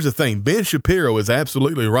 Here's the thing. Ben Shapiro is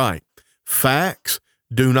absolutely right. Facts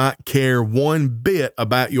do not care one bit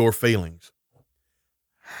about your feelings.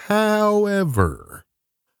 However,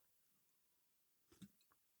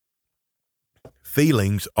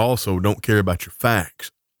 feelings also don't care about your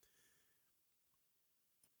facts.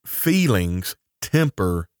 Feelings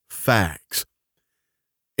temper facts.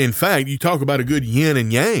 In fact, you talk about a good yin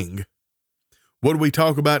and yang. What did we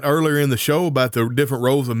talk about earlier in the show about the different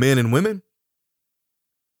roles of men and women?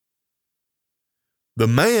 The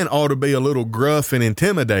man ought to be a little gruff and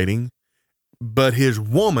intimidating, but his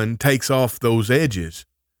woman takes off those edges.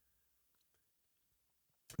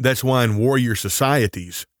 That's why in warrior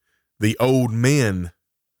societies, the old men,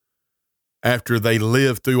 after they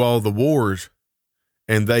live through all the wars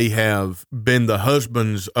and they have been the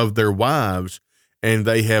husbands of their wives and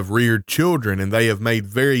they have reared children and they have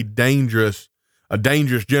made a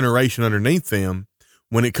dangerous generation underneath them,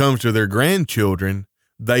 when it comes to their grandchildren,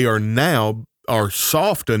 they are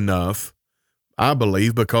soft enough, I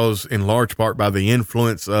believe, because in large part by the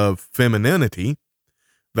influence of femininity,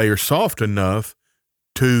 they are soft enough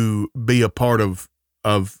to be a part of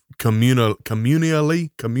communally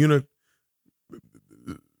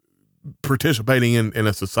participating in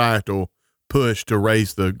a societal push to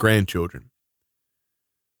raise the grandchildren.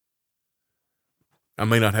 I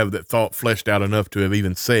may not have that thought fleshed out enough to have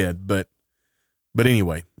even said, but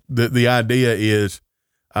anyway, the idea is,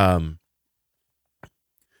 why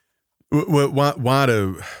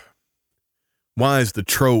is the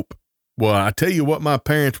trope? Well, I tell you what my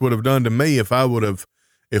parents would have done to me if I would have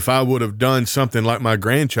done something like my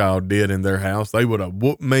grandchild did in their house. They would have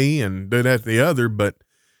whooped me and did that to the other, but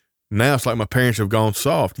now it's like my parents have gone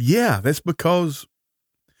soft. Yeah, that's because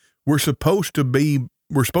we're supposed to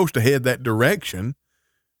head that direction,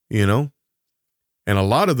 you know? And a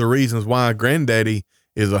lot of the reasons why granddaddy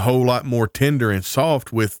is a whole lot more tender and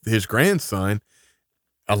soft with his grandson,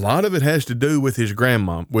 a lot of it has to do with his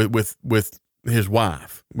grandmom, with his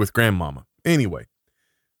wife, with grandmama. Anyway,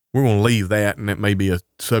 we're going to leave that, and that may be a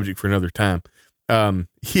subject for another time.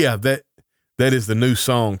 Yeah, that is the new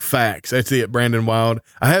song, Facts. That's it, Brandon Wild.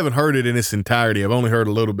 I haven't heard it in its entirety. I've only heard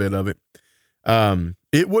a little bit of it.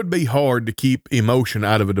 It would be hard to keep emotion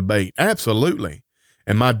out of a debate. Absolutely.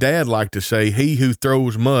 And my dad liked to say, he who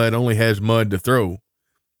throws mud only has mud to throw.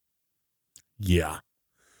 Yeah.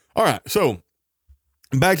 All right. So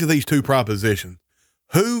back to these two propositions.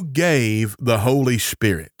 Who gave the Holy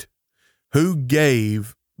Spirit? Who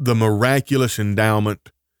gave the miraculous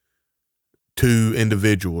endowment to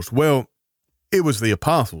individuals? Well, it was the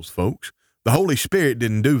apostles, folks. The Holy Spirit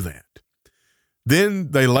didn't do that.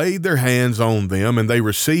 Then they laid their hands on them and they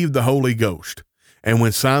received the Holy Ghost. And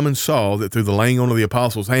when Simon saw that through the laying on of the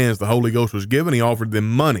apostles' hands the Holy Ghost was given, he offered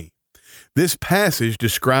them money. This passage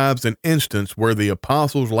describes an instance where the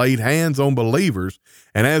apostles laid hands on believers,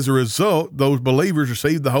 and as a result, those believers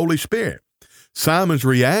received the Holy Spirit. Simon's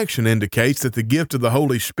reaction indicates that the gift of the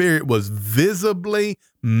Holy Spirit was visibly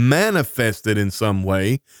manifested in some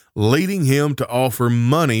way, leading him to offer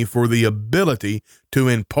money for the ability to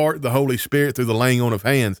impart the Holy Spirit through the laying on of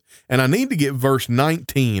hands. And I need to get verse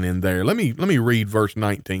 19 in there. Let me read verse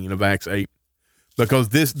 19 of Acts 8, because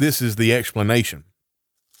this is the explanation.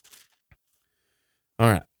 All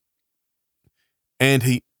right.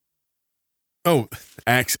 And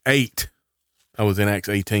Acts 8. I was in Acts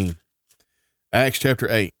 18. Acts chapter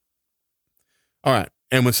 8. All right.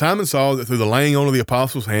 And when Simon saw that through the laying on of the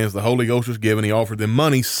apostles' hands the Holy Ghost was given, he offered them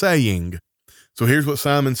money, saying, so here's what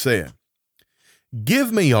Simon said,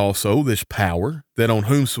 give me also this power, that on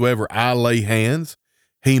whomsoever I lay hands,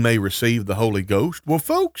 he may receive the Holy Ghost. Well,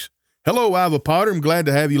 folks, hello, Iva Potter. I'm glad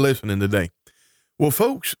to have you listening today. Well,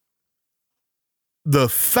 folks, the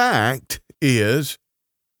fact is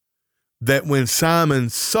that when Simon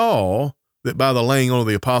saw that by the laying on of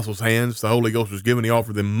the apostles' hands the Holy Ghost was given, he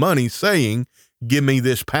offered them money, saying, give me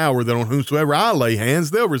this power, that on whomsoever I lay hands,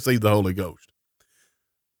 they'll receive the Holy Ghost.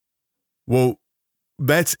 Well,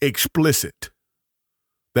 that's explicit.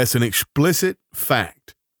 That's an explicit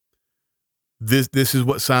fact. This is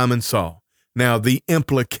what Simon saw. Now, the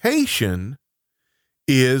implication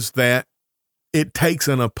is that it takes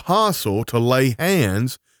an apostle to lay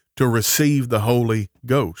hands to receive the Holy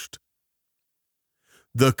Ghost.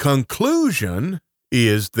 The conclusion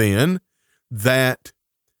is then that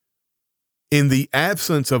in the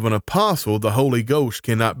absence of an apostle, the Holy Ghost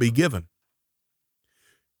cannot be given.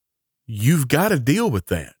 You've got to deal with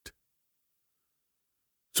that.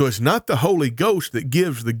 So it's not the Holy Ghost that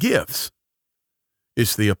gives the gifts.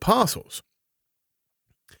 It's the apostles.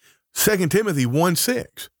 2 Timothy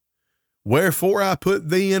 1:6. Wherefore I put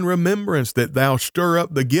thee in remembrance that thou stir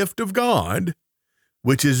up the gift of God,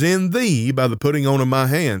 which is in thee by the putting on of my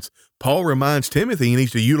hands. Paul reminds Timothy he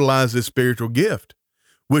needs to utilize this spiritual gift,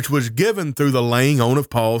 which was given through the laying on of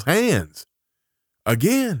Paul's hands.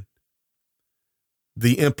 Again,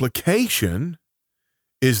 the implication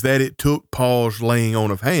is that it took Paul's laying on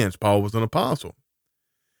of hands. Paul was an apostle.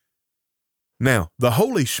 Now, the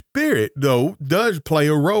Holy Spirit, though, does play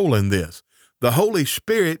a role in this. The Holy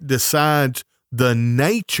Spirit decides the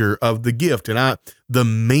nature of the gift. And the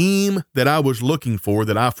meme that I was looking for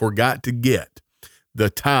that I forgot to get,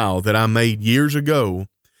 the tile that I made years ago,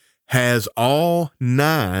 has all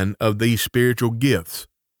 9 of these spiritual gifts,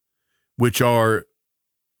 which are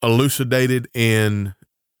elucidated in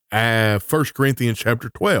 1 Corinthians chapter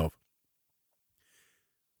 12.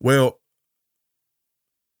 Well,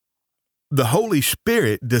 the Holy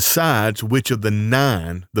Spirit decides which of the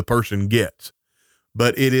 9 the person gets,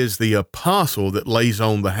 but it is the apostle that lays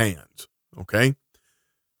on the hands, okay?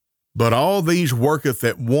 But all these worketh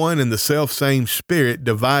at one and the selfsame Spirit,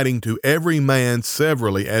 dividing to every man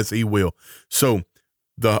severally as he will. So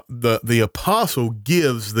the apostle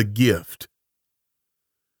gives the gift,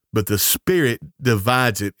 but the Spirit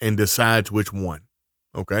divides it and decides which one,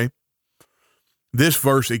 okay? This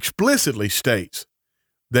verse explicitly states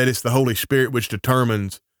that it's the Holy Spirit which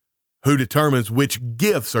determines which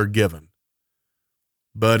gifts are given.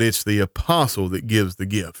 But it's the apostle that gives the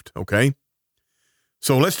gift, okay?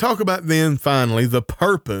 So let's talk about then, finally, the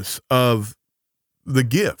purpose of the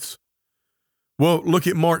gifts. Well, look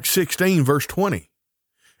at Mark 16, verse 20.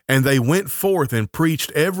 And they went forth and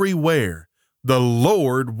preached everywhere, the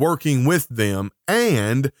Lord working with them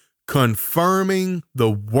and confirming the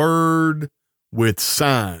word with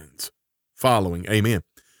signs following. Amen.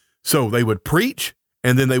 So they would preach,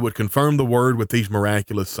 and then they would confirm the word with these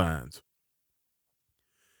miraculous signs.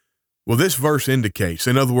 Well, this verse indicates,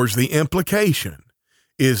 in other words, the implication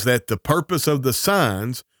is that the purpose of the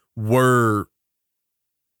signs were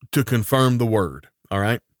to confirm the word, all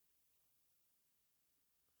right?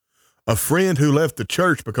 A friend who left the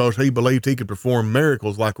church because he believed he could perform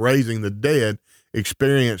miracles like raising the dead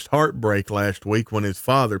experienced heartbreak last week when his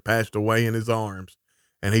father passed away in his arms,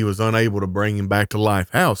 and he was unable to bring him back to life.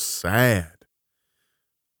 How sad.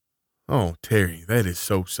 Oh, Terry, that is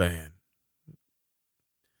so sad.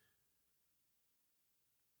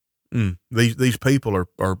 These people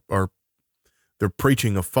are they're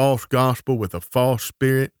preaching a false gospel with a false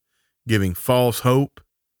spirit, giving false hope.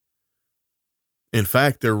 In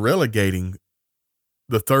fact, they're relegating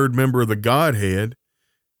the third member of the Godhead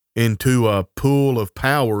into a pool of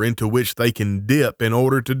power into which they can dip in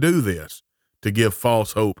order to do this, to give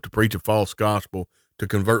false hope, to preach a false gospel, to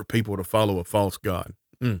convert people to follow a false God.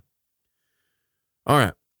 All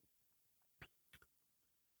right.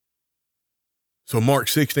 So Mark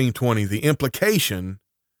 16:20, the implication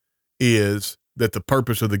is that the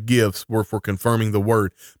purpose of the gifts were for confirming the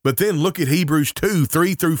word. But then look at Hebrews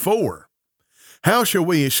 2:3-4. How shall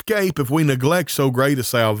we escape if we neglect so great a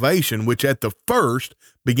salvation, which at the first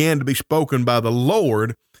began to be spoken by the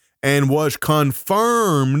Lord, and was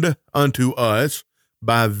confirmed unto us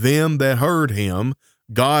by them that heard him,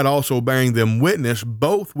 God also bearing them witness,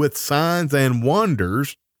 both with signs and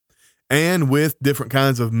wonders, and with different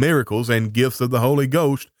kinds of miracles and gifts of the Holy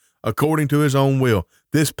Ghost, according to his own will.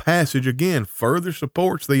 This passage, again, further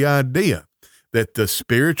supports the idea that the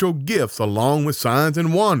spiritual gifts, along with signs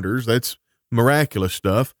and wonders, that's miraculous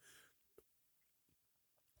stuff,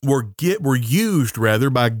 were used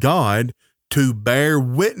by God to bear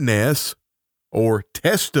witness or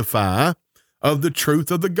testify of the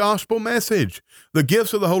truth of the gospel message. The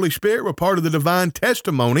gifts of the Holy Spirit were part of the divine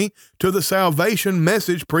testimony to the salvation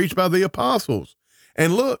message preached by the apostles.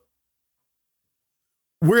 And look,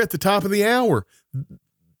 we're at the top of the hour.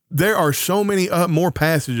 There are so many more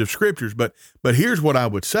passages of scriptures, but here's what I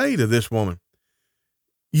would say to this woman.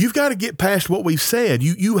 You've got to get past what we've said.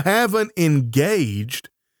 You haven't engaged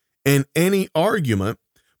in any argument,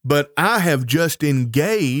 but I have just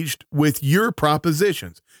engaged with your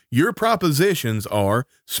propositions. Your propositions are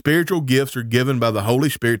spiritual gifts are given by the Holy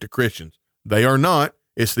Spirit to Christians. They are not.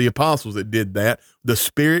 It's the apostles that did that. The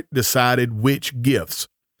Spirit decided which gifts.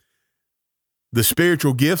 The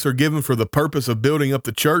spiritual gifts are given for the purpose of building up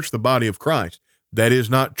the church, the body of Christ. That is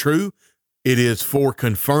not true. It is for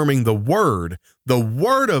confirming the word. The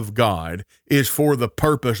word of God is for the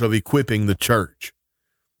purpose of equipping the church.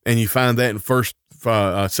 And you find that in 2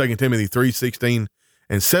 Timothy 3:16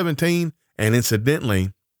 and 17. And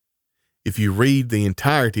incidentally, if you read the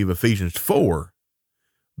entirety of Ephesians 4,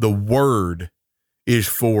 the word is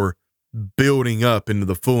for building up into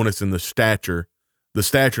the fullness and the stature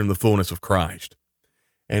and the fullness of Christ.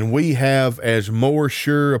 And we have as more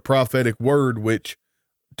sure a prophetic word, which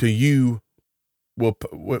to you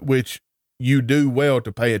which you do well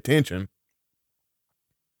to pay attention,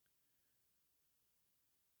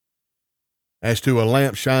 as to a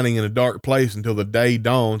lamp shining in a dark place until the day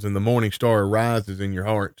dawns and the morning star arises in your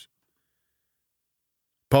hearts.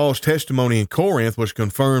 Paul's testimony in Corinth was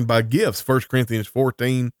confirmed by gifts. 1 Corinthians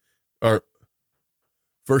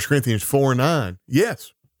 4:9.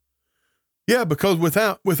 Yes. Yeah, because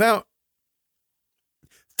without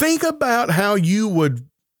think about how you would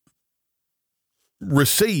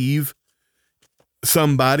receive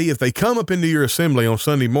somebody if they come up into your assembly on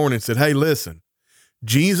Sunday morning and said, "Hey, listen,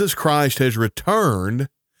 Jesus Christ has returned,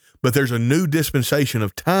 but there's a new dispensation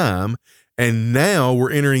of time, and now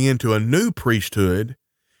we're entering into a new priesthood,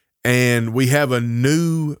 and we have a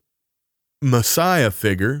new Messiah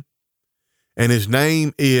figure, and his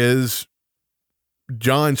name is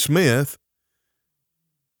John Smith."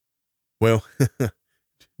 Well,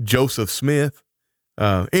 Joseph Smith.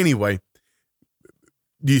 Anyway,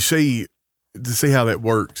 do you see how that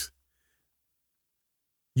works?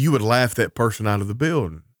 You would laugh that person out of the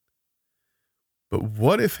building. But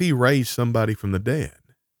what if he raised somebody from the dead?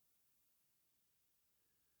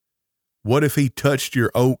 What if he touched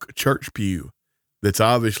your oak church pew that's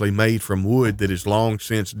obviously made from wood that is long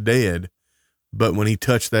since dead, but when he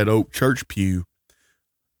touched that oak church pew,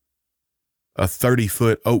 a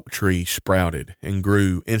 30-foot oak tree sprouted and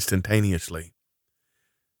grew instantaneously?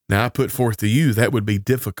 Now, I put forth to you that would be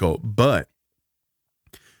difficult, but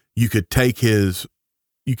you could take his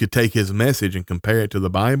message and compare it to the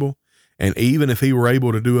Bible, and even if he were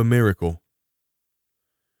able to do a miracle,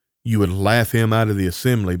 you would laugh him out of the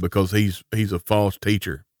assembly because he's a false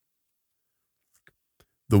teacher.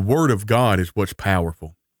 The word of God is what's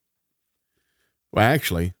powerful. Well,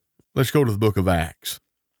 actually, let's go to the book of Acts.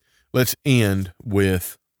 Let's end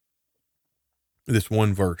with this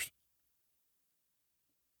one verse.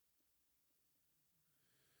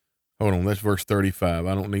 Hold on, that's verse 35.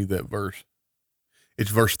 I don't need that verse. It's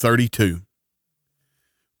verse 32.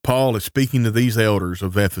 Paul is speaking to these elders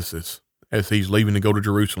of Ephesus as he's leaving to go to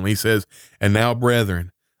Jerusalem. He says, "And now,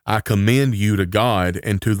 brethren, I commend you to God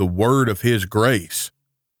and to the word of his grace,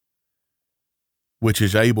 which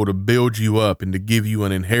is able to build you up and to give you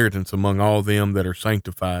an inheritance among all them that are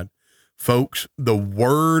sanctified." Folks, the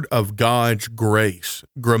word of God's grace,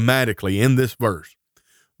 grammatically in this verse,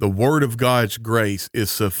 the word of God's grace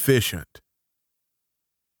is sufficient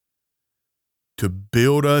to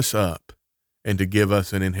build us up and to give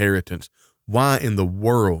us an inheritance. Why in the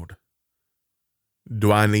world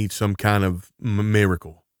do I need some kind of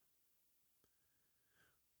miracle?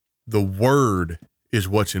 The word is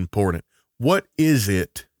what's important. What is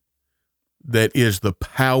it that is the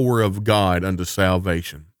power of God unto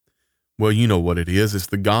salvation? Well, you know what it is. It's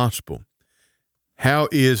the gospel. How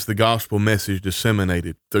is the gospel message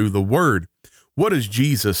disseminated? Through the word. What does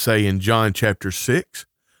Jesus say in John chapter 6?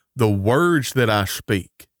 The words that I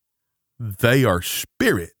speak, they are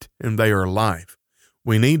spirit and they are life.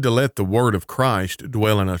 We need to let the word of Christ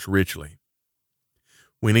dwell in us richly.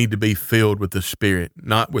 We need to be filled with the Spirit,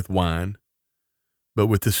 not with wine, but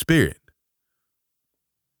with the Spirit.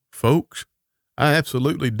 Folks, I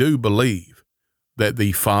absolutely do believe that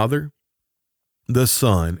the Father, the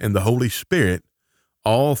Son, and the Holy Spirit,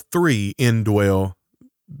 all three indwell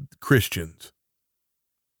Christians.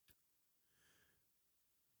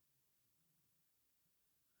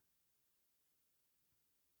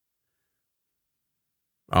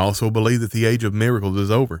 I also believe that the age of miracles is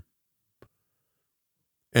over.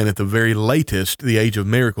 And at the very latest, the age of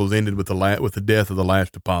miracles ended with the death of the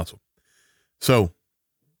last apostle. So,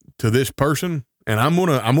 to this person, and I'm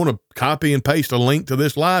gonna copy and paste a link to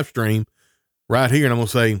this live stream right here, and I'm gonna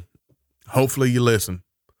say, hopefully you listen.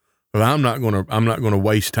 But I'm not gonna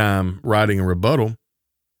waste time writing a rebuttal.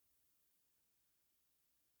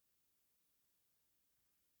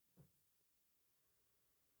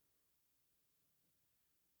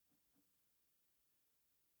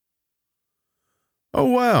 Oh,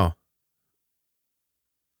 wow.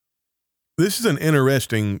 This is an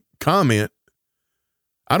interesting comment.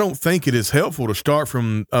 I don't think it is helpful to start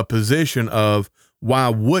from a position of why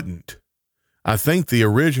wouldn't. I think the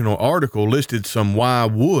original article listed some why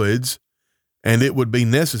woulds, and it would be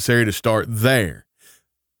necessary to start there.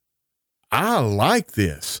 I like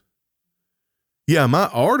this. Yeah, my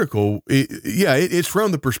article, it's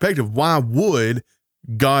from the perspective, why would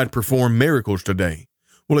God perform miracles today?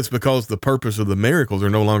 Well, it's because the purpose of the miracles are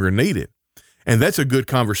no longer needed. And that's a good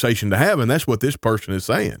conversation to have, and that's what this person is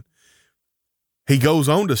saying. He goes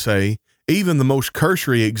on to say, even the most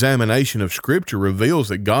cursory examination of Scripture reveals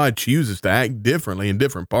that God chooses to act differently in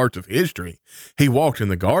different parts of history. He walked in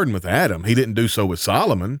the garden with Adam. He didn't do so with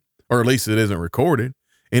Solomon, or at least it isn't recorded.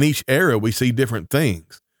 In each era, we see different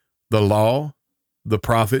things. The law, the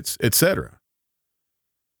prophets, etc.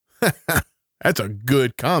 That's a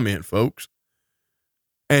good comment, folks.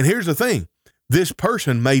 And here's the thing. This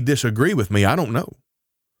person may disagree with me. I don't know.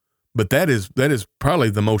 But that is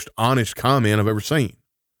probably the most honest comment I've ever seen.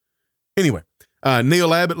 Anyway,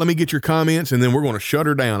 Neil Abbott, let me get your comments, and then we're going to shut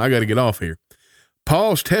her down. I got to get off here.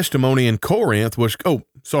 Paul's testimony in Corinth was,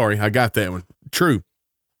 I got that one. True.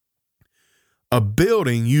 A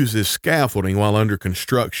building uses scaffolding while under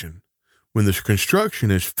construction. When the construction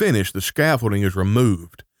is finished, the scaffolding is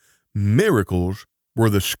removed. Miracles were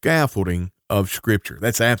the scaffolding of Scripture.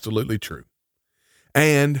 That's absolutely true.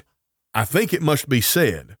 And I think it must be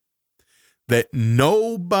said that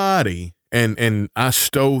nobody, and I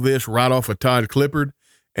stole this right off of Todd Clippard,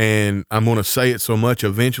 and I'm going to say it so much,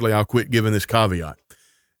 eventually I'll quit giving this caveat.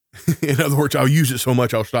 In other words, I'll use it so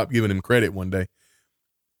much I'll stop giving him credit one day.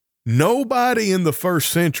 Nobody in the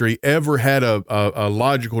first century ever had a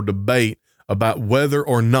logical debate about whether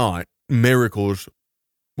or not miracles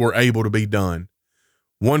were able to be done.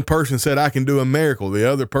 One person said, I can do a miracle. The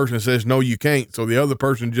other person says, no, you can't. So the other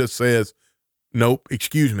person just says, nope,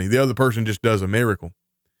 excuse me. The other person just does a miracle.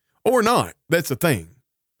 Or not. That's the thing.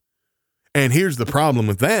 And here's the problem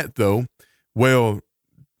with that, though. Well,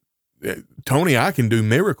 Tony, I can do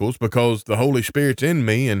miracles because the Holy Spirit's in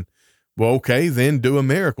me, and well, okay, then do a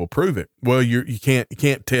miracle. Prove it. Well, you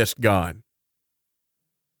can't test God.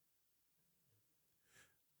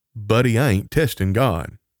 Buddy, I ain't testing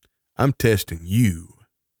God. I'm testing you.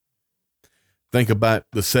 Think about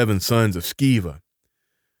the 7 sons of Sceva.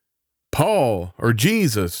 Paul, or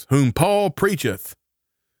Jesus, whom Paul preacheth.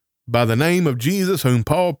 By the name of Jesus, whom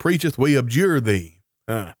Paul preacheth, we abjure thee.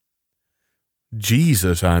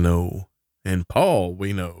 Jesus I know, and Paul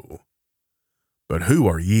we know. But who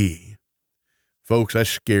are ye? Folks, that's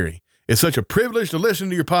scary. It's such a privilege to listen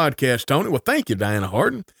to your podcast, Tony. Well, thank you, Diana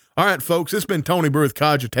Harden. All right, folks, it's been Tony Brewer with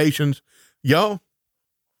Cogitations. Y'all,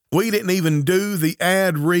 we didn't even do the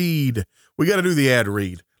ad read. We got to do the ad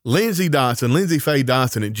read. Lindsay Dotson,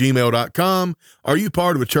 LindsayFayeDotson at gmail.com. Are you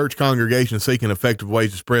part of a church congregation seeking effective ways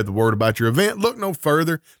to spread the word about your event? Look no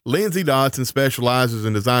further. Lindsay Dotson specializes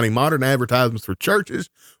in designing modern advertisements for churches,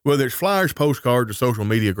 whether it's flyers, postcards, or social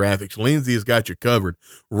media graphics. Lindsay has got you covered.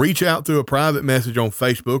 Reach out through a private message on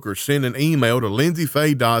Facebook or send an email to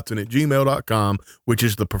LindsayFayeDotson at gmail.com, which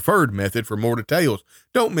is the preferred method for more details.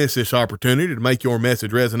 Don't miss this opportunity to make your message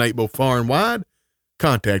resonate both far and wide.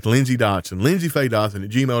 Contact Lindsay Dotson, LindsayFayeDotson at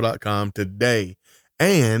gmail.com today.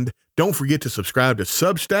 And don't forget to subscribe to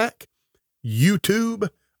Substack, YouTube.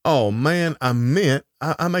 Oh, man, I made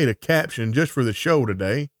a caption just for the show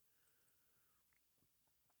today.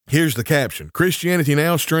 Here's the caption. Christianity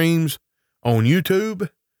Now streams on YouTube,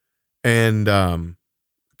 and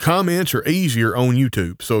comments are easier on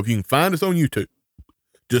YouTube. So if you can find us on YouTube,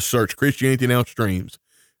 just search Christianity Now streams.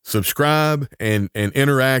 Subscribe and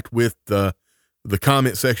interact with the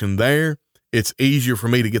comment section there. It's easier for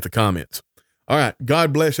me to get the comments. All right.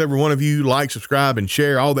 God bless every one of you. Like, subscribe, and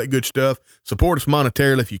share, all that good stuff. Support us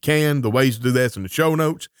monetarily if you can. The ways to do that's in the show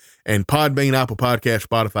notes. And Podbean, Apple Podcast,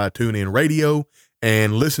 Spotify, TuneIn Radio,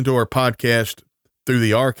 and listen to our podcast through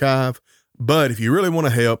the archive. But if you really want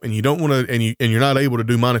to help and you don't want to, and you're not able to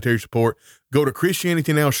do monetary support, go to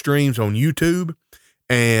Christianity Now streams on YouTube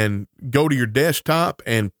and go to your desktop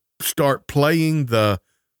and start playing the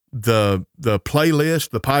playlist,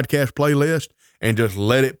 the podcast playlist, and just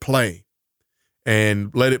let it play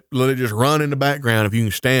and let it just run in the background if you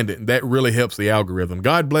can stand it. And that really helps the algorithm.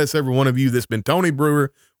 God bless every one of you. This has been Tony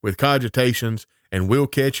Brewer with Cogitations, and we'll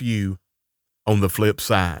catch you on the flip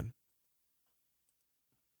side.